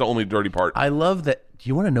eyes," and that's the only dirty part. I love that. Do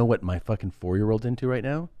you want to know what my fucking 4-year-old into right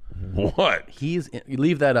now? What? You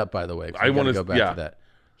leave that up, by the way. 'cause I we gotta wanna- go back yeah. to that.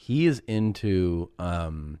 He is into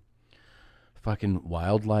fucking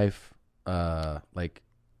wildlife, like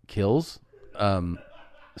kills.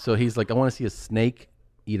 So he's like, I want to see a snake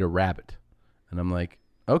eat a rabbit, and I'm like,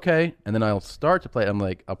 okay. And then I'll start to play. I'm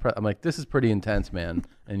like, I'm like, this is pretty intense, man.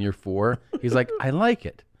 And you're 4. He's like, I like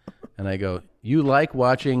it, and I go, you like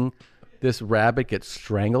watching this rabbit get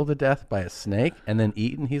strangled to death by a snake and then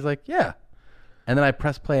eaten? He's like, yeah. And then I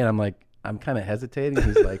press play and I'm like, I'm kind of hesitating.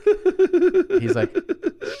 He's like,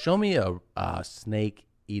 show me a snake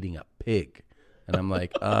eating a pig. And I'm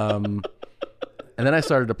like, and then I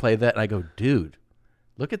started to play that and I go, dude,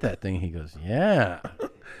 look at that thing. He goes, yeah.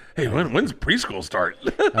 Hey, when's preschool start?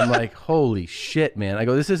 I'm like, holy shit, man. I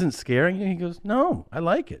go, this isn't scaring you? He goes, no, I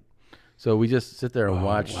like it. So we just sit there and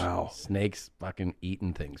watch snakes fucking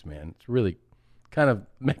eating things, man. It's really kind of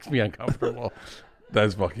makes me uncomfortable.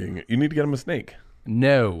 That's fucking. You need to get him a snake.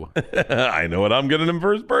 No. I know what I'm getting him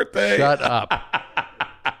for his birthday. Shut up.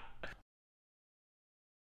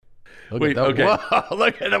 Wait, okay. Whoa,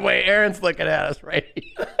 look at the way Aaron's looking at us right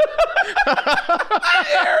here.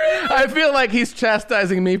 I feel like he's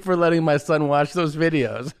chastising me for letting my son watch those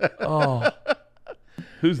videos. Oh.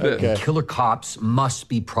 Who's this? Okay. Killer cops must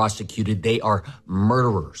be prosecuted. They are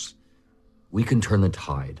murderers. We can turn the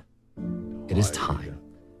tide. It is time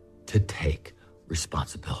to take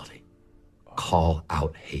responsibility. Call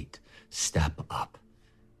out hate. Step up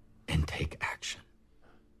and take action.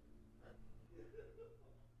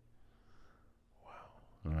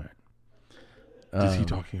 All right. Is he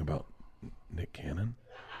talking about Nick Cannon?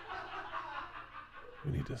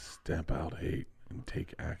 We need to stamp out hate and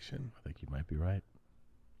take action. I think you might be right.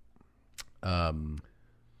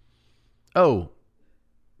 Oh,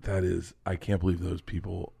 that is, I can't believe those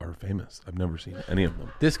people are famous. I've never seen any of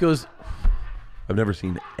them. I've never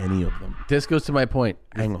seen any of them. This goes to my point.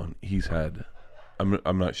 Hang on. He's had, I'm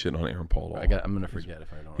not shitting on Aaron Paul at all. I'm going to forget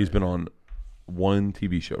if I don't. He's been on one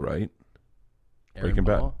TV show, right? Aaron Breaking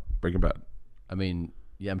Paul? Bad. Breaking Bad. I mean,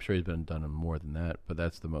 yeah, I'm sure he's been done more than that, but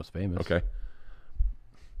that's the most famous. Okay.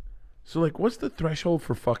 So, like, what's the threshold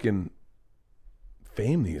for fucking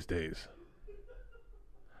fame these days?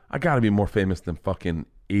 I got to be more famous than fucking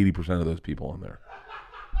 80% of those people on there.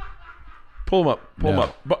 Pull them up. Pull them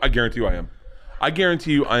up. But I guarantee you I am. I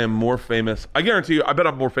guarantee you I am more famous. I guarantee you I bet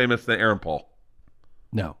I'm more famous than Aaron Paul.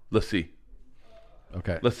 No. Let's see.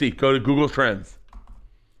 Okay. Let's see. Go to Google Trends.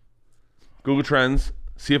 Google Trends.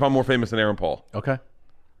 See if I'm more famous than Aaron Paul. Okay.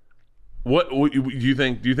 What do you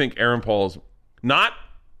think? Do you think Aaron Paul's not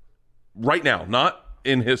right now? Not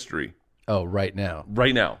in history. Oh, right now.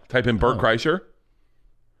 Right now. Type in Bert Kreischer.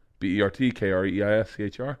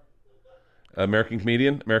 BertKreischr. American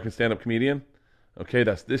comedian. American stand-up comedian. Okay,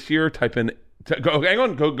 that's this year. Type in. Go. Hang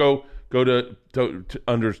on. Go to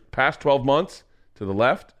under past 12 months to the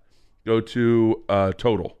left. Go to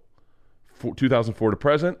total. 2004 to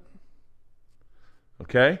present.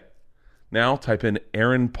 Okay. Now type in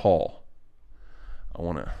Aaron Paul. I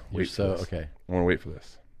want to wait for this. Okay. I want to wait for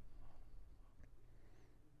this.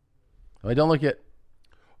 I don't look yet.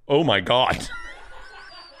 Oh my God.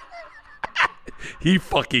 He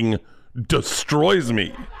fucking destroys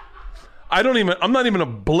me. I'm not even a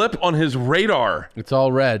blip on his radar. It's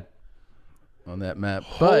all red on that map.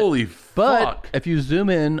 Holy fuck. But if you zoom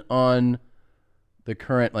in on the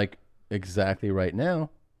current, like exactly right now.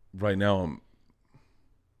 Right now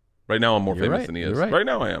I'm more famous than he is. Right. Right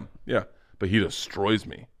now I am. Yeah. But he destroys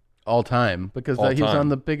me. All time. Because All he was time. on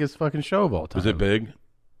the biggest fucking show of all time. Was it big?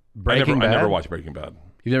 Breaking Bad? I never watched Breaking Bad.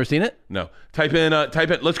 You've never seen it? No. Type in,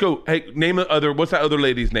 let's go. Hey, name the other, what's that other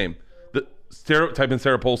lady's name? Type in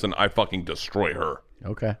Sarah Paulson. I fucking destroy her.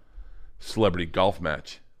 Okay. Celebrity golf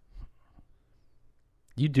match.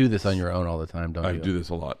 You do this on your own all the time, don't you? I do this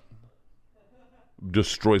a lot.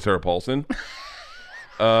 Destroy Sarah Paulson.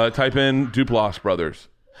 Type in Duplass Brothers.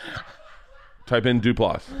 Type in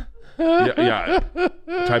Duplass. Yeah.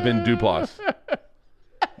 Type in Duplass.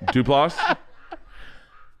 Duplass?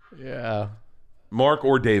 Yeah. Mark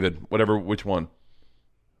or David, which one.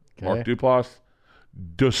 Okay. Mark Duplass.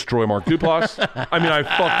 Destroy Mark Duplass.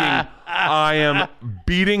 I am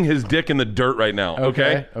beating his dick in the dirt right now.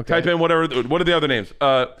 Okay. Type in what are the other names?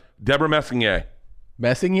 Deborah Messing.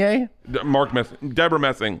 Messing? Mark Messing. Deborah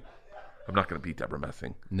Messing. I'm not going to beat Deborah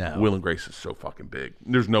Messing. No. Will and Grace is so fucking big.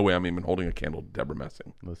 There's no way I'm even holding a candle to Deborah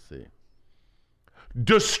Messing. Let's see.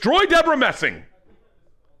 Destroy Deborah Messing.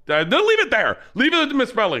 Leave it there. Leave it at the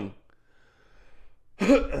misspelling.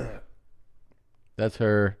 That's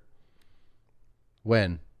her.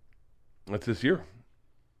 When? That's this year.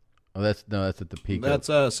 Oh, that's at the peak. That's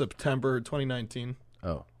September 2019.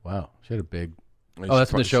 Oh, wow. She had a big. And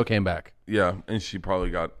that's when the show came back. Yeah, and she probably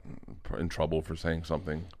got in trouble for saying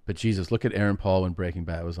something. But Jesus, look at Aaron Paul when Breaking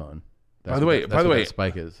Bad was on. By the way, that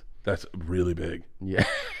spike is. That's really big. Yeah.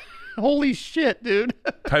 Holy shit, dude.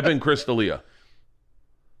 Type in Chris D'Elia.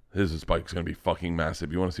 His spike's going to be fucking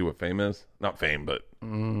massive. You want to see what fame is? Not fame, but...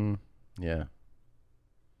 Yeah.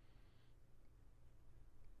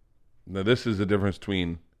 Now, this is the difference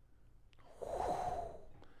between...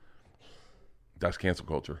 That's cancel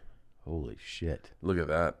culture. Holy shit. Look at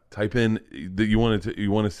that. Type in... You want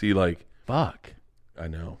to see, like... Fuck. I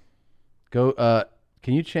know. Go...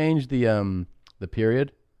 Can you change the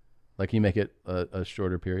period? Like, can you make it a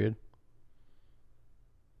shorter period?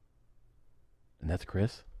 And that's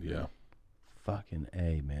Chris? Yeah. Fucking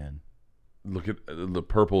A, man. Look at the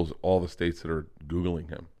purples, all the states that are Googling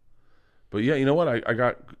him. But yeah, you know what? I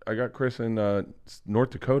got Chris in North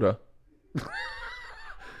Dakota.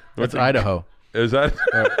 That's Idaho. Is that?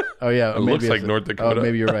 Oh yeah, It looks like North Dakota. Oh,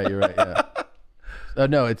 maybe you're right. You're right. Yeah.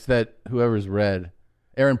 No, it's that whoever's red.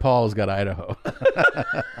 Aaron Paul's got Idaho.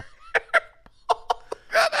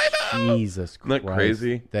 Jesus Christ. Isn't that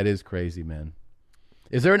crazy? That is crazy, man.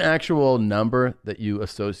 Is there an actual number that you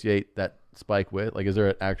associate that spike with? Like, is there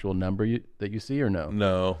an actual number that you see or no?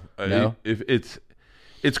 No. No? If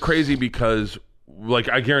it's crazy because, like,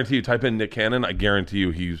 I guarantee you, type in Nick Cannon, I guarantee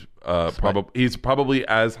you he's probably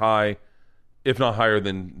as high, if not higher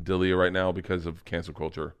than D'Elia right now because of cancel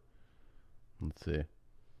culture. Let's see.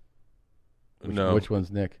 Which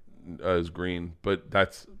one's Nick? Is green, but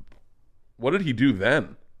that's what did he do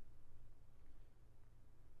then?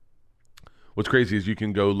 What's crazy is you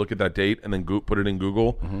can go look at that date and then put it in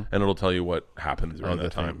Google, and it'll tell you what happened around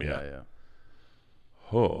that time. Yeah.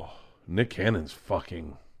 Oh, Nick Cannon's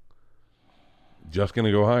fucking just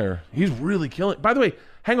gonna go higher. He's really killing. By the way,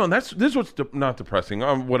 hang on. This is what's not depressing.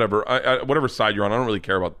 Whatever. Whatever side you're on, I don't really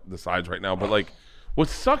care about the sides right now. But like, what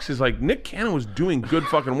sucks is like Nick Cannon was doing good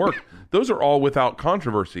fucking work. Those are all without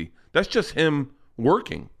controversy. That's just him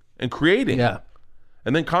working and creating. Yeah.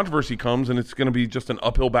 And then controversy comes, and it's going to be just an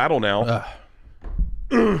uphill battle now.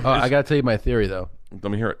 I got to tell you my theory, though.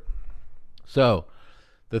 Let me hear it. So,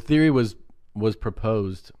 the theory was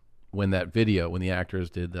proposed when the actors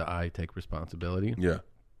did the I Take Responsibility. Yeah.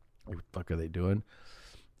 What the fuck are they doing?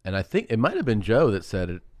 And I think it might have been Joe that said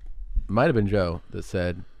it. Might have been Joe that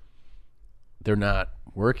said they're not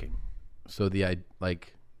working. So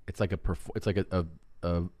it's like a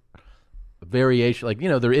variation, like, you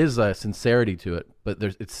know, there is a sincerity to it, but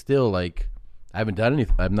it's still like, I haven't done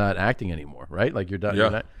anything. I'm not acting anymore, right? Like, you're done. Yeah.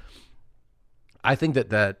 You're not, I think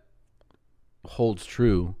that holds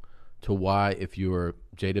true to why, if you were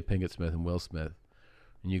Jada Pinkett Smith and Will Smith,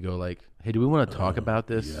 and you go like, hey, do we want to talk about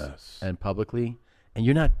this and publicly? And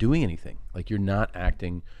you're not doing anything. Like, you're not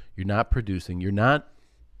acting, you're not producing, you're not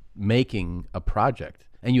making a project,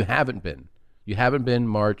 and you haven't been. You haven't been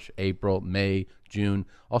March, April, May, June.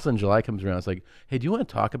 All of a sudden, July comes around. It's like, hey, do you want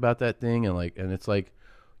to talk about that thing? And it's like,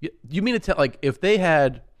 you mean to tell, like, if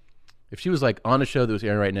she was like on a show that was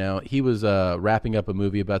airing right now, he was wrapping up a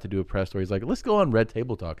movie, about to do a press tour. He's like, let's go on Red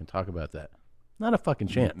Table Talk and talk about that. Not a fucking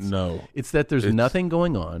chance. No. It's that there's nothing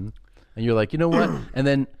going on, and you're like, you know what? And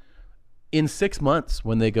then in 6 months,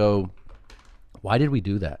 when they go, why did we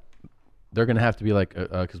do that? They're going to have to be like,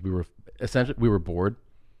 because we were bored.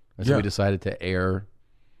 And so we decided to air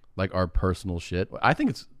like our personal shit. I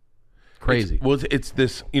think it's crazy. It's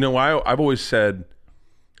this, you know, I've always said,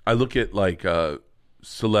 I look at like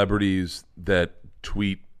celebrities that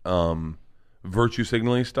tweet virtue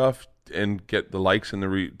signaling stuff and get the likes and the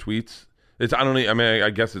retweets. I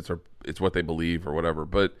guess it's what they believe or whatever,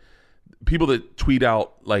 but people that tweet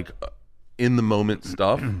out like in the moment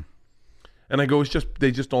stuff. And I go,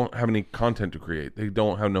 they just don't have any content to create. They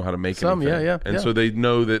don't know how to make anything. And so they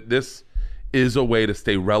know that this is a way to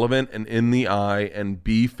stay relevant and in the eye and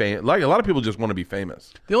be famous. Like, a lot of people just want to be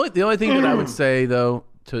famous. The only thing that I would say, though,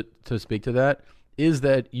 to speak to that, is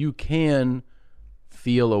that you can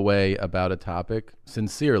feel a way about a topic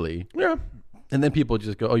sincerely. Yeah. And then people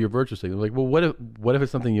just go, oh, you're virtue signaling. Like, well, what if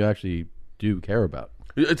it's something you actually do care about?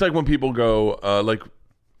 It's like when people go, like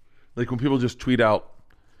when people just tweet out,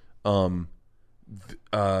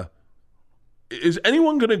 is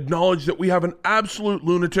anyone going to acknowledge that we have an absolute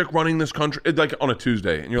lunatic running this country? It's like on a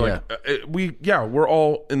Tuesday, and you're like, we're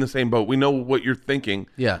all in the same boat. We know what you're thinking.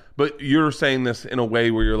 Yeah. But you're saying this in a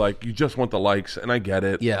way where you're like, you just want the likes, and I get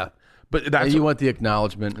it. Yeah. But that's you want the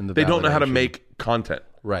acknowledgement and the they don't know how to validation. make content.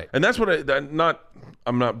 Right. And that's what I'm not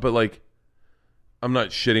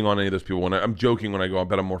shitting on any of those people. I'm joking when I go, I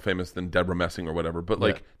bet I'm more famous than Deborah Messing or whatever. But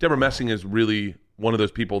like, Deborah Messing is really one of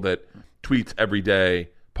those people that tweets every day,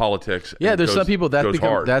 politics. Yeah, there's some people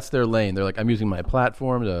that's their lane. They're like, I'm using my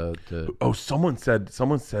platform to. Oh, someone said.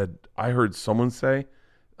 I heard someone say,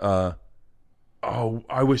 "Oh,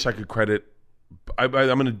 I wish I could credit." I'm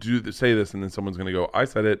going to say this, and then someone's going to go, "I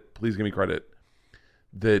said it. Please give me credit."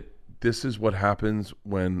 That this is what happens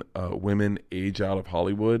when women age out of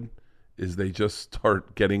Hollywood. Is they just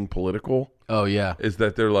start getting political. Oh yeah. Is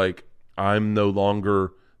that they're like, I'm no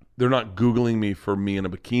longer. They're not Googling me for me in a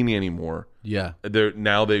bikini anymore. Yeah.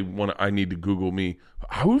 I need to Google me.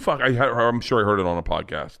 I'm sure I heard it on a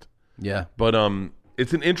podcast. Yeah. But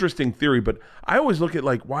it's an interesting theory. But I always look at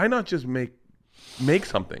like, why not just make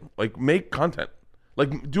something, like make content,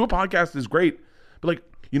 like do a podcast is great. But like,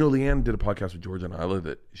 you know, Leanne did a podcast with Georgia and Isla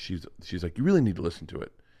that she's like, you really need to listen to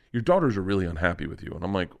it. Your daughters are really unhappy with you. And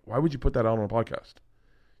I'm like, why would you put that out on a podcast?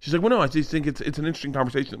 She's like, well, no, I just think it's an interesting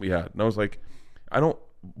conversation that we had. And I was like,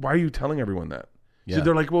 why are you telling everyone that? Yeah. So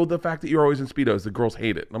they're like, well, the fact that you're always in Speedos, the girls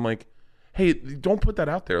hate it. And I'm like, hey, don't put that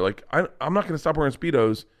out there. Like, I'm not going to stop wearing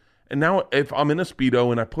Speedos. And now if I'm in a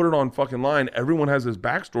Speedo and I put it on fucking line, everyone has this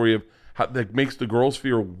backstory of how that makes the girls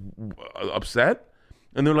feel upset.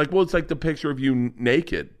 And they're like, well, it's like the picture of you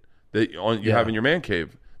naked that you have in your man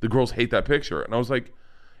cave. The girls hate that picture. And I was like,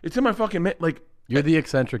 it's in my fucking, like. You're the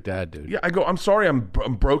eccentric dad, dude. Yeah, I go, I'm sorry I'm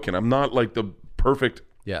broken. I'm not like the perfect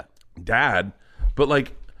dad. But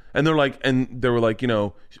like, and they're like, and they were like, you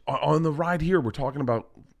know, on the ride here, we're talking about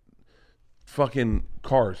fucking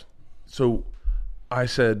cars. So I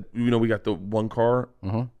said, you know, we got the one car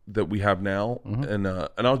that we have now, and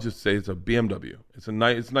I'll just say it's a BMW. It's a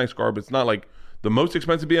nice car, but it's not like the most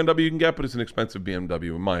expensive BMW you can get, but it's an expensive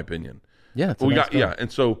BMW in my opinion. Yeah, it's a nice car.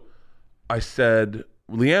 And so I said,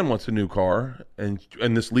 Leanne wants a new car, and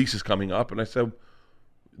this lease is coming up, and I said,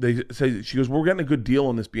 she goes, we're getting a good deal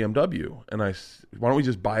on this BMW, and why don't we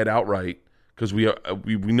just buy it outright, because we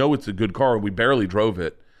know it's a good car, we barely drove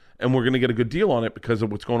it, and we're going to get a good deal on it because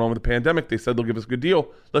of what's going on with the pandemic. They said they'll give us a good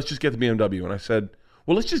deal. Let's just get the BMW. And I said,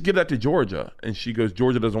 well, let's just give that to Georgia. And she goes,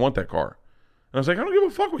 Georgia doesn't want that car. And I was like, I don't give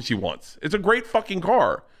a fuck what she wants. It's a great fucking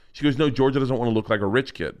car. She goes, no, Georgia doesn't want to look like a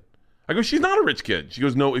rich kid. I go, she's not a rich kid. She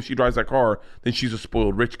goes, no, if she drives that car, then she's a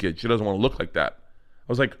spoiled rich kid. She doesn't want to look like that.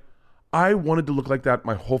 I was like, I wanted to look like that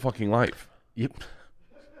my whole fucking life. Yep.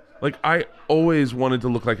 Like, I always wanted to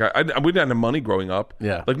look like we didn't have money growing up.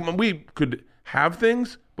 Yeah. Like, we could have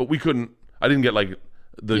things, but we couldn't. I didn't get like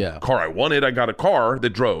the car I wanted. I got a car that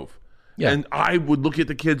drove. Yeah. And I would look at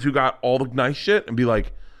the kids who got all the nice shit and be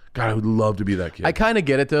like, God, I would love to be that kid. I kind of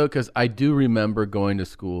get it though, because I do remember going to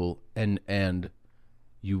school and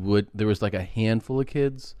there was like a handful of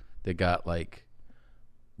kids that got like,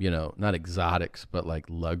 you know, not exotics, but like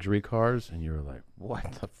luxury cars. And you were like,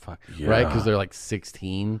 what the fuck? Yeah. Right? Because they're like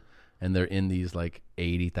 16 and they're in these like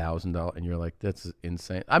 $80,000. And you're like, that's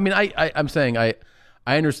insane. I mean, I'm saying I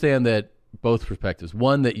understand that both perspectives.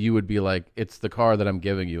 One, that you would be like, it's the car that I'm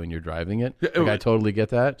giving you and you're driving it. Like, I totally get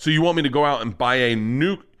that. So you want me to go out and buy a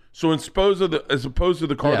new, so as opposed to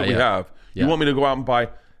the car that we have, you want me to go out and buy,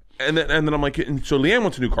 and then I'm like, and so Leanne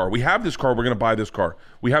wants a new car. We have this car. We're going to buy this car.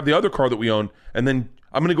 We have the other car that we own. And then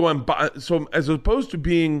I'm going to go out and buy. So as opposed to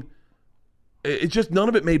being, it just, none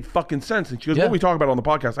of it made fucking sense. And she goes, what we talk about on the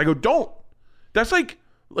podcast? I go, don't. That's like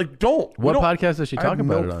don't. What podcast does she talk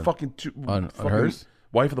about it on? Fucking on hers?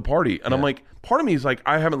 Wife of the Party. And I'm like, part of me is like,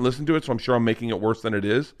 I haven't listened to it, so I'm sure I'm making it worse than it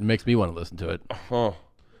is. It makes me want to listen to it.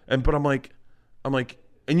 But I'm like,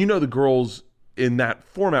 and you know, the girls in that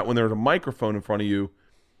format, when there's a microphone in front of you,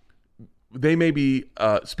 they may be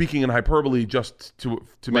speaking in hyperbole just to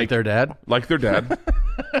like make their dad, like their dad.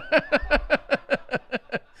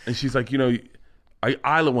 And she's like, you know,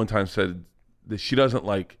 Isla one time said that she doesn't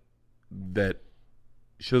like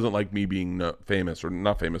me being famous, or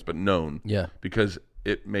not famous, but known. Yeah, because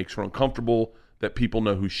it makes her uncomfortable that people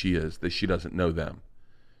know who she is, that she doesn't know them.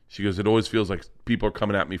 She goes, it always feels like people are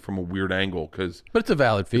coming at me from a weird angle. But it's a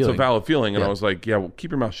valid feeling. It's a valid feeling. And I was like, yeah, well,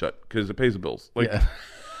 keep your mouth shut because it pays the bills. Like, I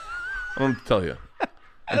don't tell you.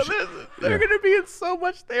 They're going to be in so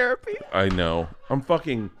much therapy. I know. I'm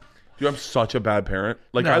such a bad parent.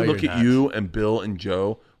 Like, No, I look you're at not. you and Bill and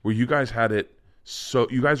Joe, where you guys had it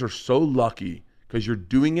you guys are so lucky because you're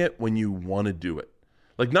doing it when you want to do it.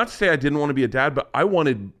 Like, not to say I didn't want to be a dad, but I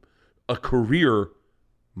wanted a career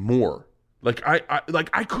more. Like, I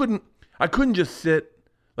couldn't just sit.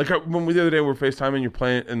 Like, when the other day we were FaceTiming, you're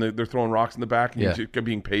playing and they're throwing rocks in the back and you're just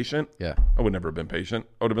being patient. Yeah. I would never have been patient.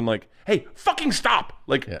 I would have been like, hey, fucking stop.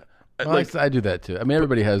 Like, well, I do that too. I mean,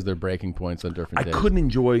 everybody has their breaking points on different days. I couldn't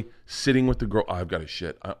enjoy sitting with the girl. I've got to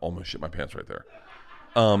shit. I almost shit my pants right there.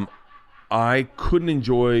 I couldn't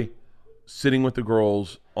enjoy sitting with the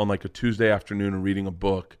girls on like a Tuesday afternoon and reading a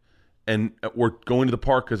book and or going to the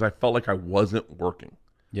park because I felt like I wasn't working.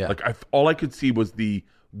 Yeah. Like all I could see was the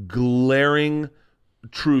glaring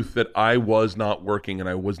truth that I was not working and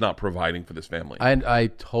I was not providing for this family. I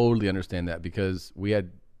totally understand that because we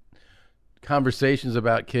had conversations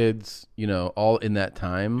about kids, you know, all in that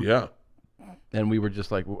time. Yeah. And we were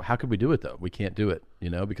just like, well, how could we do it though? We can't do it, you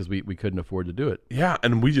know, because we couldn't afford to do it. Yeah,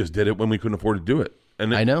 and we just did it when we couldn't afford to do it.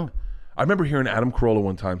 And I know. I remember hearing Adam Carolla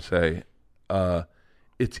one time say,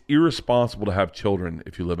 it's irresponsible to have children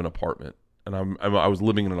if you live in an apartment. And I was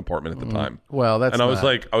living in an apartment at the time. Well, I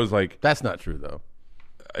was like, that's not true though.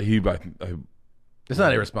 It's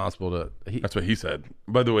not irresponsible to. That's what he said.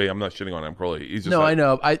 By the way, I'm not shitting on Adam Carolla. He's just no, like, I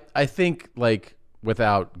know. I think like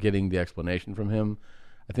without getting the explanation from him,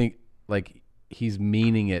 I think like he's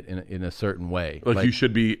meaning it in a certain way. Like you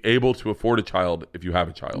should be able to afford a child if you have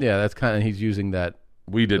a child. Yeah, that's kind of he's using that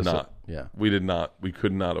We did not. Yeah. We did not. We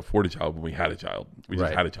could not afford a child when we had a child. We just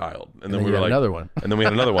Right. had a child. And then we you were had like, another one. And then we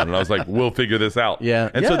had another one. And I was like, we'll figure this out. Yeah.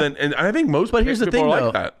 And so then, and I think most But here's the people thing, are though.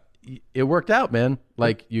 like that. It worked out, man.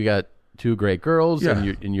 Like you got 2 great girls, Yeah.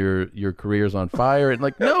 and your career's on fire, and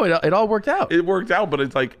like no, it all worked out. It worked out, but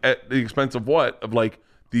it's like at the expense of what? Of like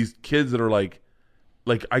these kids that are like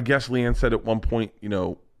I guess Leanne said at one point, you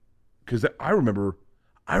know, because I remember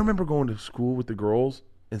going to school with the girls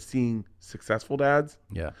and seeing successful dads.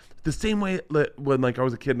 Yeah. The same way that when like I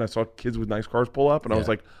was a kid and I saw kids with nice cars pull up, and I was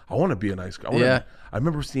like, I want to be a nice guy. Yeah. I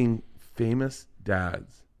remember seeing famous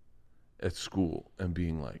dads at school and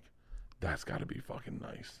being like, that's got to be fucking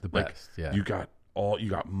nice. The Like, best, yeah. You got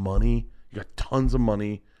money. You got tons of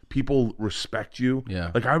money. People respect you.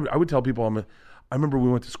 Yeah. Like I would tell people I remember we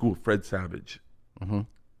went to school with Fred Savage,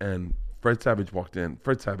 and Fred Savage walked in.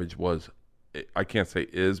 Fred Savage was, I can't say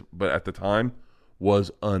is, but at the time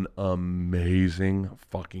was an amazing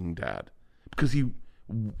fucking dad because he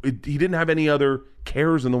didn't have any other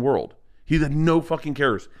cares in the world. He had no fucking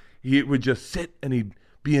cares. He would just sit and he'd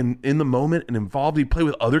be in the moment and involved. He'd play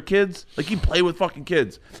with other kids. Like he'd play with fucking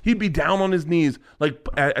kids. He'd be down on his knees like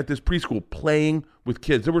at this preschool playing with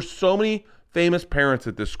kids. There were so many famous parents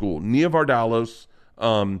at this school. Nia Vardalos,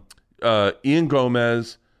 Ian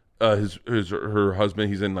Gomez, her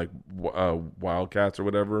husband. He's in like Wildcats or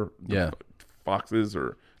whatever. Yeah. Foxes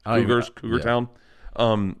or Cougar Town.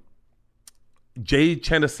 Jay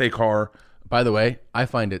Chandrasekhar. By the way, I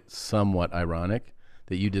find it somewhat ironic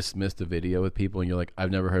that you dismissed a video with people and you're like,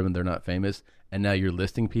 I've never heard of them, they're not famous, and now you're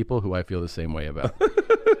listing people who I feel the same way about.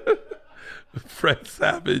 Fred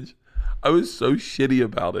Savage. I was so shitty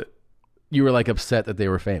about it. You were like upset that they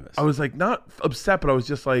were famous. I was like not upset, but I was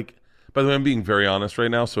just like, by the way, I'm being very honest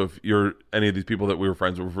right now. So if you're any of these people that we were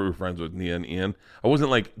friends with Nia and Ian, I wasn't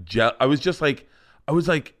like, I was just like, I was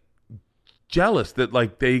like jealous that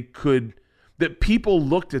like that people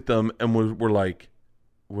looked at them and were like,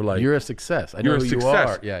 you're a success. I know you're a who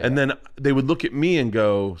success. you are. Yeah, And then they would look at me and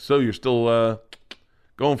go, so you're still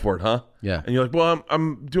going for it, huh? Yeah. And you're like, well,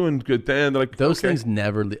 I'm doing good then. They're like, those okay. things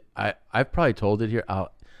never. I've probably told it here.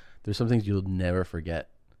 There's some things you'll never forget.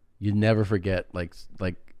 You never forget. Like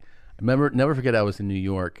never forget. I was in New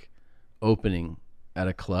York, opening at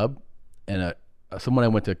a club, and someone I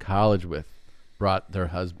went to college with brought their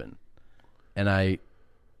husband, and I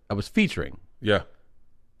was featuring. Yeah.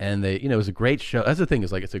 And they, it was a great show. That's the thing,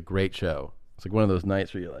 is like, it's a great show. It's like one of those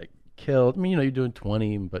nights where you like killed. I mean, you're doing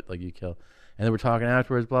 20, but like you kill. And then we're talking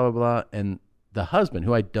afterwards, blah, blah, blah. And the husband,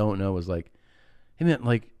 who I don't know, was like, hey man,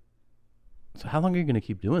 like, so how long are you going to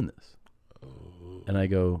keep doing this? Oh. And I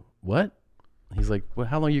go, what? He's like, well,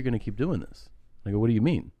 how long are you going to keep doing this? I go, what do you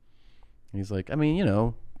mean? And he's like, I mean,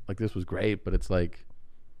 like this was great, but it's like,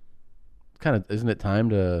 kind of, isn't it time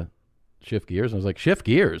to shift gears? And I was like, shift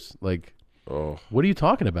gears? Like, what are you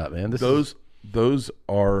talking about, man? Those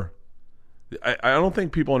are, I don't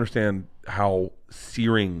think people understand how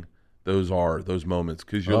searing those are, those moments.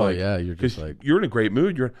 Cause you're you're just like, you're in a great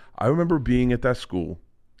mood. I remember being at that school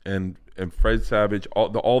and Fred Savage,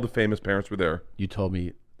 all the famous parents were there. You told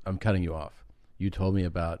me, I'm cutting you off. You told me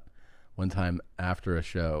about one time after a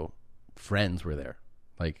show, friends were there.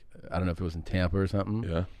 Like, I don't know if it was in Tampa or something.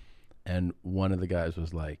 Yeah. And one of the guys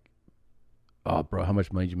was like, oh, bro, how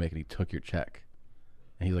much money did you make? And he took your check.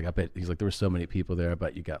 And he's like, there were so many people there,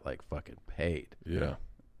 but you got like fucking paid. Yeah.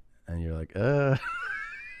 And you're like,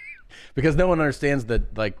 because no one understands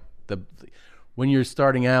that, like, when you're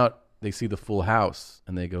starting out, they see the full house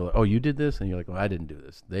and they go, oh, you did this? And you're like, well, I didn't do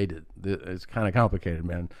this. They did. It's kind of complicated,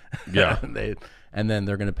 man. Yeah. and then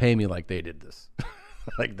they're going to pay me like they did this.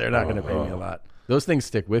 Like, they're not going to pay me a lot. Those things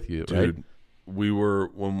stick with you, dude, right? We were,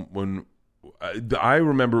 when I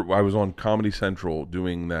remember I was on Comedy Central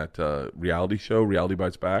doing that reality show, Reality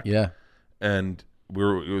Bites Back. Yeah. And we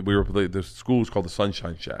were the school was called the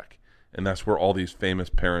Sunshine Shack. And that's where all these famous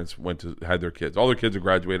parents had their kids. All their kids are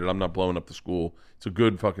graduated. I'm not blowing up the school. It's a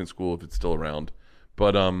good fucking school if it's still around.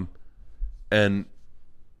 But and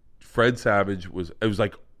Fred Savage was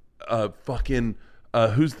like fucking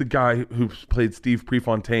who's the guy who played Steve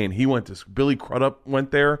Prefontaine? He went to Billy Crudup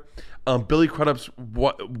went there. Billy Crudup's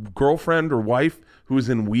girlfriend or wife who was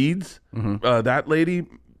in Weeds, that lady,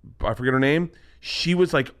 I forget her name. She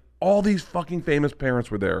was like, all these fucking famous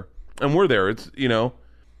parents were there, and we're there. It's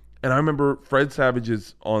And I remember Fred Savage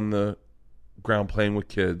is on the ground playing with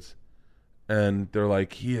kids, and they're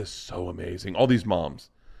like, he is so amazing. All these moms,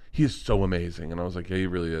 he is so amazing. And I was like, yeah, he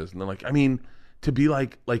really is. And they're like, I mean, to be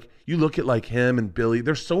like you look at like him and Billy,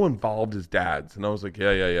 they're so involved as dads. And I was like,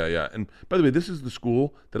 yeah. And by the way, this is the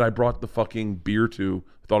school that I brought the fucking beer to.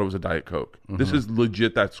 I thought it was a Diet Coke. This is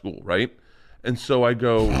legit that school, right? And so I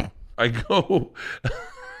go,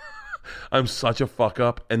 I'm such a fuck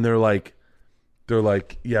up. And they're like,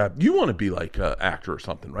 yeah, you want to be like an actor or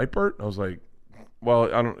something, right, Bert? And I was like,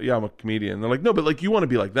 well, I'm a comedian. And they're like, no, but like you want to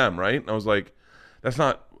be like them, right? And I was like, that's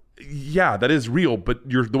not, yeah, that is real, but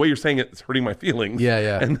the way you're saying it is hurting my feelings.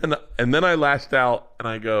 Yeah. And then I lashed out and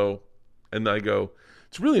I go,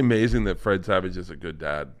 it's really amazing that Fred Savage is a good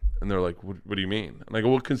dad. And they're like, what do you mean? And I go,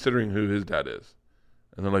 well, considering who his dad is.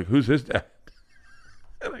 And they're like, who's his dad?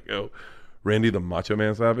 And I go, Randy the Macho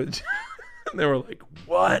Man Savage. And they were like,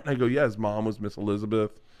 what? And I go, yeah, his mom was Miss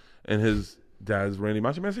Elizabeth and his dad's Randy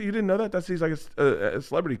Macho Man. I said, you didn't know that? He's like a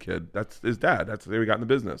celebrity kid. That's his dad. That's how he got in the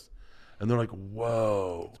business. And they're like,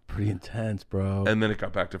 whoa. It's pretty intense, bro. And then it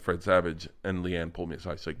got back to Fred Savage, and Leanne pulled me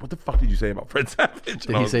aside. She's like, what the fuck did you say about Fred Savage?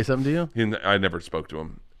 Did he say something to you? I never spoke to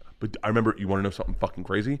him. But I remember, you want to know something fucking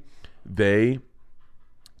crazy?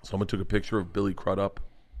 Someone took a picture of Billy Crudup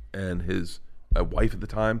and his wife at the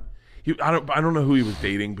time. I don't know who he was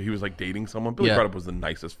dating, but he was like dating someone. Billy Crudup was the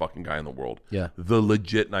nicest fucking guy in the world. Yeah. The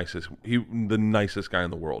legit nicest. The nicest guy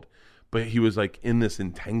in the world. But he was like in this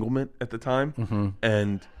entanglement at the time.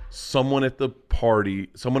 And someone at the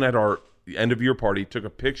end of year party took a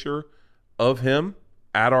picture of him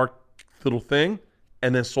at our little thing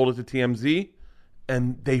and then sold it to TMZ.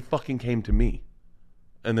 And they fucking came to me.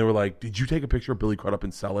 And they were like, did you take a picture of Billy Crudup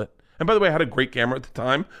and sell it? And by the way, I had a great camera at the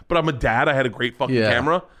time, but I'm a dad. I had a great fucking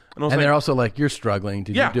camera. And they're also like, you're struggling.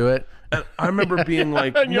 Did you do it? And I remember being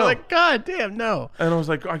like, and you're no. like, God damn, no. And I was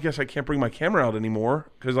like, I guess I can't bring my camera out anymore.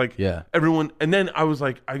 Because like everyone, and then I was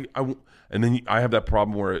like, and then I have that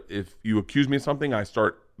problem where if you accuse me of something, I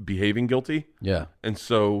start behaving guilty. Yeah. And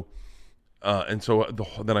so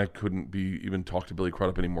then I couldn't even talk to Billy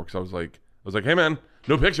Crudup anymore because I was like, hey man,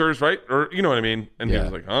 no pictures, right? Or you know what I mean? And he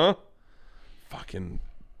was like, huh? Fucking.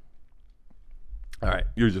 All right.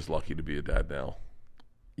 You're just lucky to be a dad now.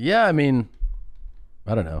 Yeah, I mean,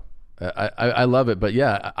 I don't know. I love it, but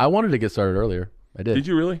yeah, I wanted to get started earlier. I did. Did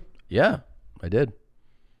you really? Yeah, I did.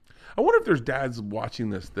 I wonder if there's dads watching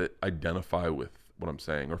this that identify with what I'm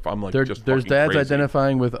saying, or if I'm like there's dads crazy.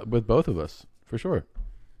 identifying with both of us for sure.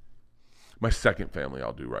 My second family,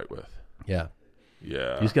 I'll do right with. Yeah.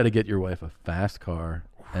 Yeah. You just got to get your wife a fast car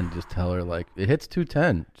and just tell her like it hits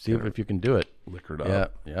 210. See if you can do it. Liquored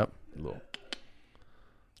up. Yeah. Yep.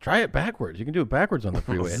 Try it backwards. You can do it backwards on the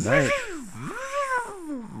freeway at night.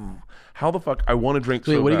 How the fuck? I want to drink.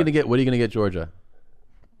 So what are you gonna get? What are you gonna get, Georgia?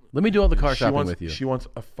 Let me do all the car shopping with you. She wants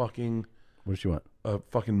a fucking. What does she want? A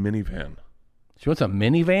fucking minivan. She wants a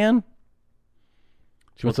minivan.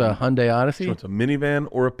 She wants a Hyundai Odyssey. She wants a minivan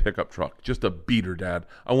or a pickup truck. Just a beater, Dad.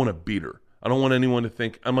 I want a beater. I don't want anyone to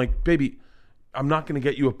think. I'm like, baby, I'm not gonna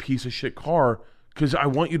get you a piece of shit car because I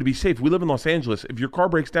want you to be safe. We live in Los Angeles. If your car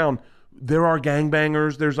breaks down, there are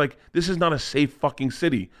gangbangers. There's like, this is not a safe fucking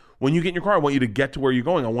city. When you get in your car, I want you to get to where you're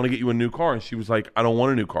going. I want to get you a new car. And she was like, I don't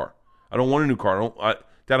want a new car. I don't want a new car.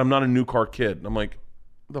 Dad, I'm not a new car kid. And I'm like,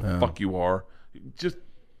 the fuck you are. Just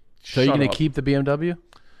So you're going to keep the BMW?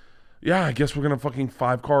 Yeah, I guess we're going to fucking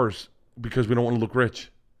 5 cars because we don't want to look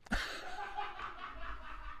rich.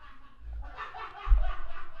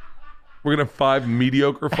 We're going to have 5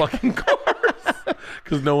 mediocre fucking cars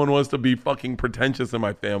because no one wants to be fucking pretentious in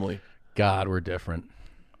my family. God, we're different.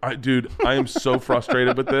 Dude, I am so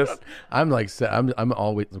frustrated with this. I'm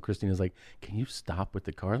always, Christina's like, can you stop with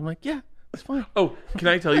the cars? I'm like, yeah, that's fine. Oh, can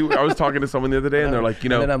I tell you, I was talking to someone the other day and they're like,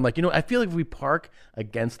 and then I'm like, I feel like if we park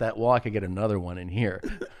against that wall, I could get another one in here.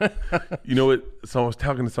 You know what? So I was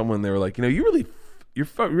talking to someone and they were like, you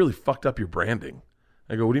really fucked up your branding.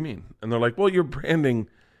 I go, what do you mean? And they're like, well, your branding,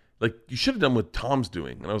 like you should have done what Tom's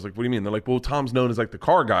doing. And I was like, what do you mean? They're like, well, Tom's known as like the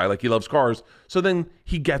car guy. Like he loves cars. So then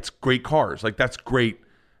he gets great cars. Like that's great.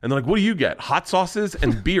 And they're like, what do you get? Hot sauces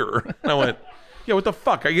and beer. And I went, yeah, what the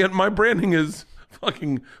fuck? My branding is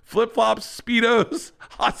fucking flip-flops, Speedos,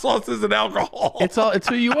 hot sauces, and alcohol. It's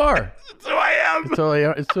who you are. It's who I am.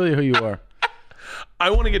 It's totally who you are. I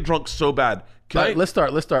want to get drunk so bad. Let's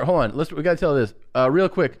start. Hold on. We got to tell this real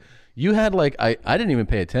quick. You had like, I didn't even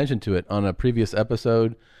pay attention to it on a previous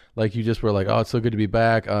episode. Like you just were like, oh, it's so good to be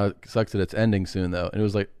back. Sucks that it's ending soon though. And it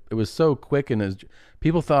was like, it was so quick. And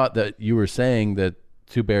people thought that you were saying that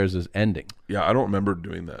Two Bears is ending. Yeah, I don't remember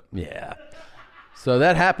doing that. Yeah. So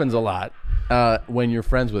that happens a lot when you're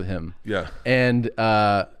friends with him. Yeah. And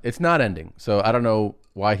it's not ending. So I don't know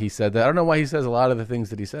why he said that. I don't know why he says a lot of the things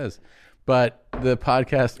that he says. But the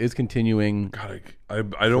podcast is continuing. God, I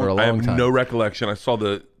have no recollection. I saw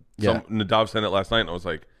Nadav sent it last night and I was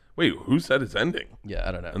like, wait, who said it's ending? Yeah,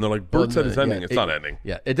 I don't know. And they're like, Bert said it's ending. It's not ending.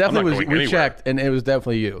 Yeah, it definitely was. We checked, and it was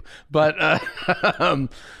definitely you. But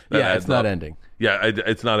yeah, it's not ending. Yeah,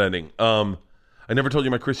 it's not ending. I never told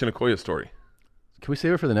you my Christian Okoye story. Can we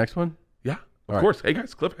save it for the next one? Yeah, of course. Hey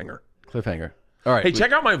guys, cliffhanger. All right. Hey,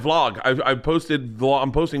 check out my vlog. I'm posting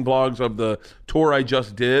vlogs of the tour I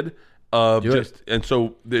just did. And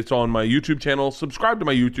so it's on my YouTube channel. Subscribe to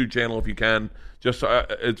my YouTube channel if you can. Just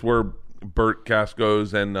it's where Bert Cast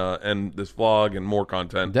goes and this vlog and more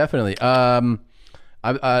content. Definitely.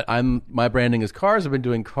 My branding is cars. I've been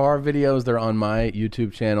doing car videos. They're on my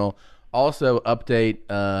YouTube channel. Also, update.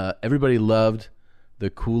 Everybody loved the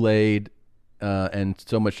Kool-Aid and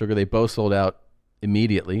So Much Sugar. They both sold out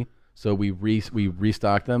immediately. So we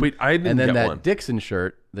restocked them. Wait, I didn't And then get that one. Dixon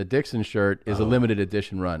shirt. The Dixon shirt is a limited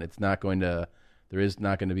edition run. It's not going to. There is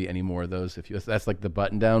not going to be any more of those. That's like the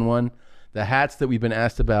button-down one. The hats that we've been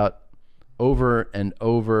asked about over and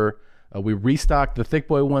over. We restocked the Thick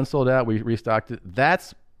Boy one. Sold out. We restocked it.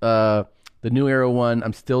 That's the New Era one.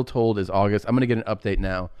 I'm still told is August. I'm going to get an update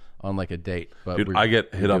now on like a date. But Dude, I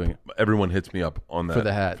get hit up. Everyone hits me up on that for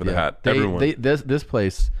the hat. For the hat. Everyone. This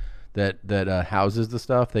place that houses the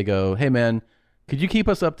stuff. They go, hey man, could you keep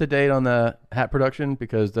us up to date on the hat production,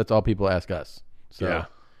 because that's all people ask us. So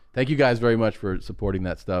thank you guys very much for supporting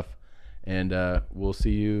that stuff, and we'll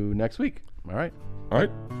see you next week. All right.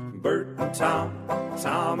 Bert and Tom,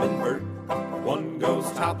 Tom and Bert. One goes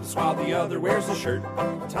topless while the other wears a shirt.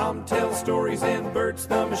 Tom tells stories and Bert's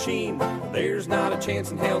the machine. There's not a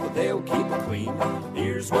chance in hell that they'll keep it clean.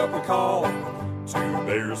 Here's what we call Two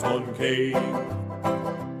Bears, One Cave.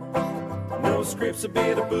 No scripts, a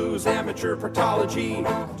bit of booze, amateur partology.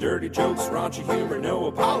 Dirty jokes, raunchy humor, no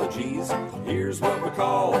apologies. Here's what we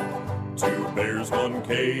call Two Bears, One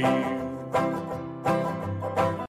Cave.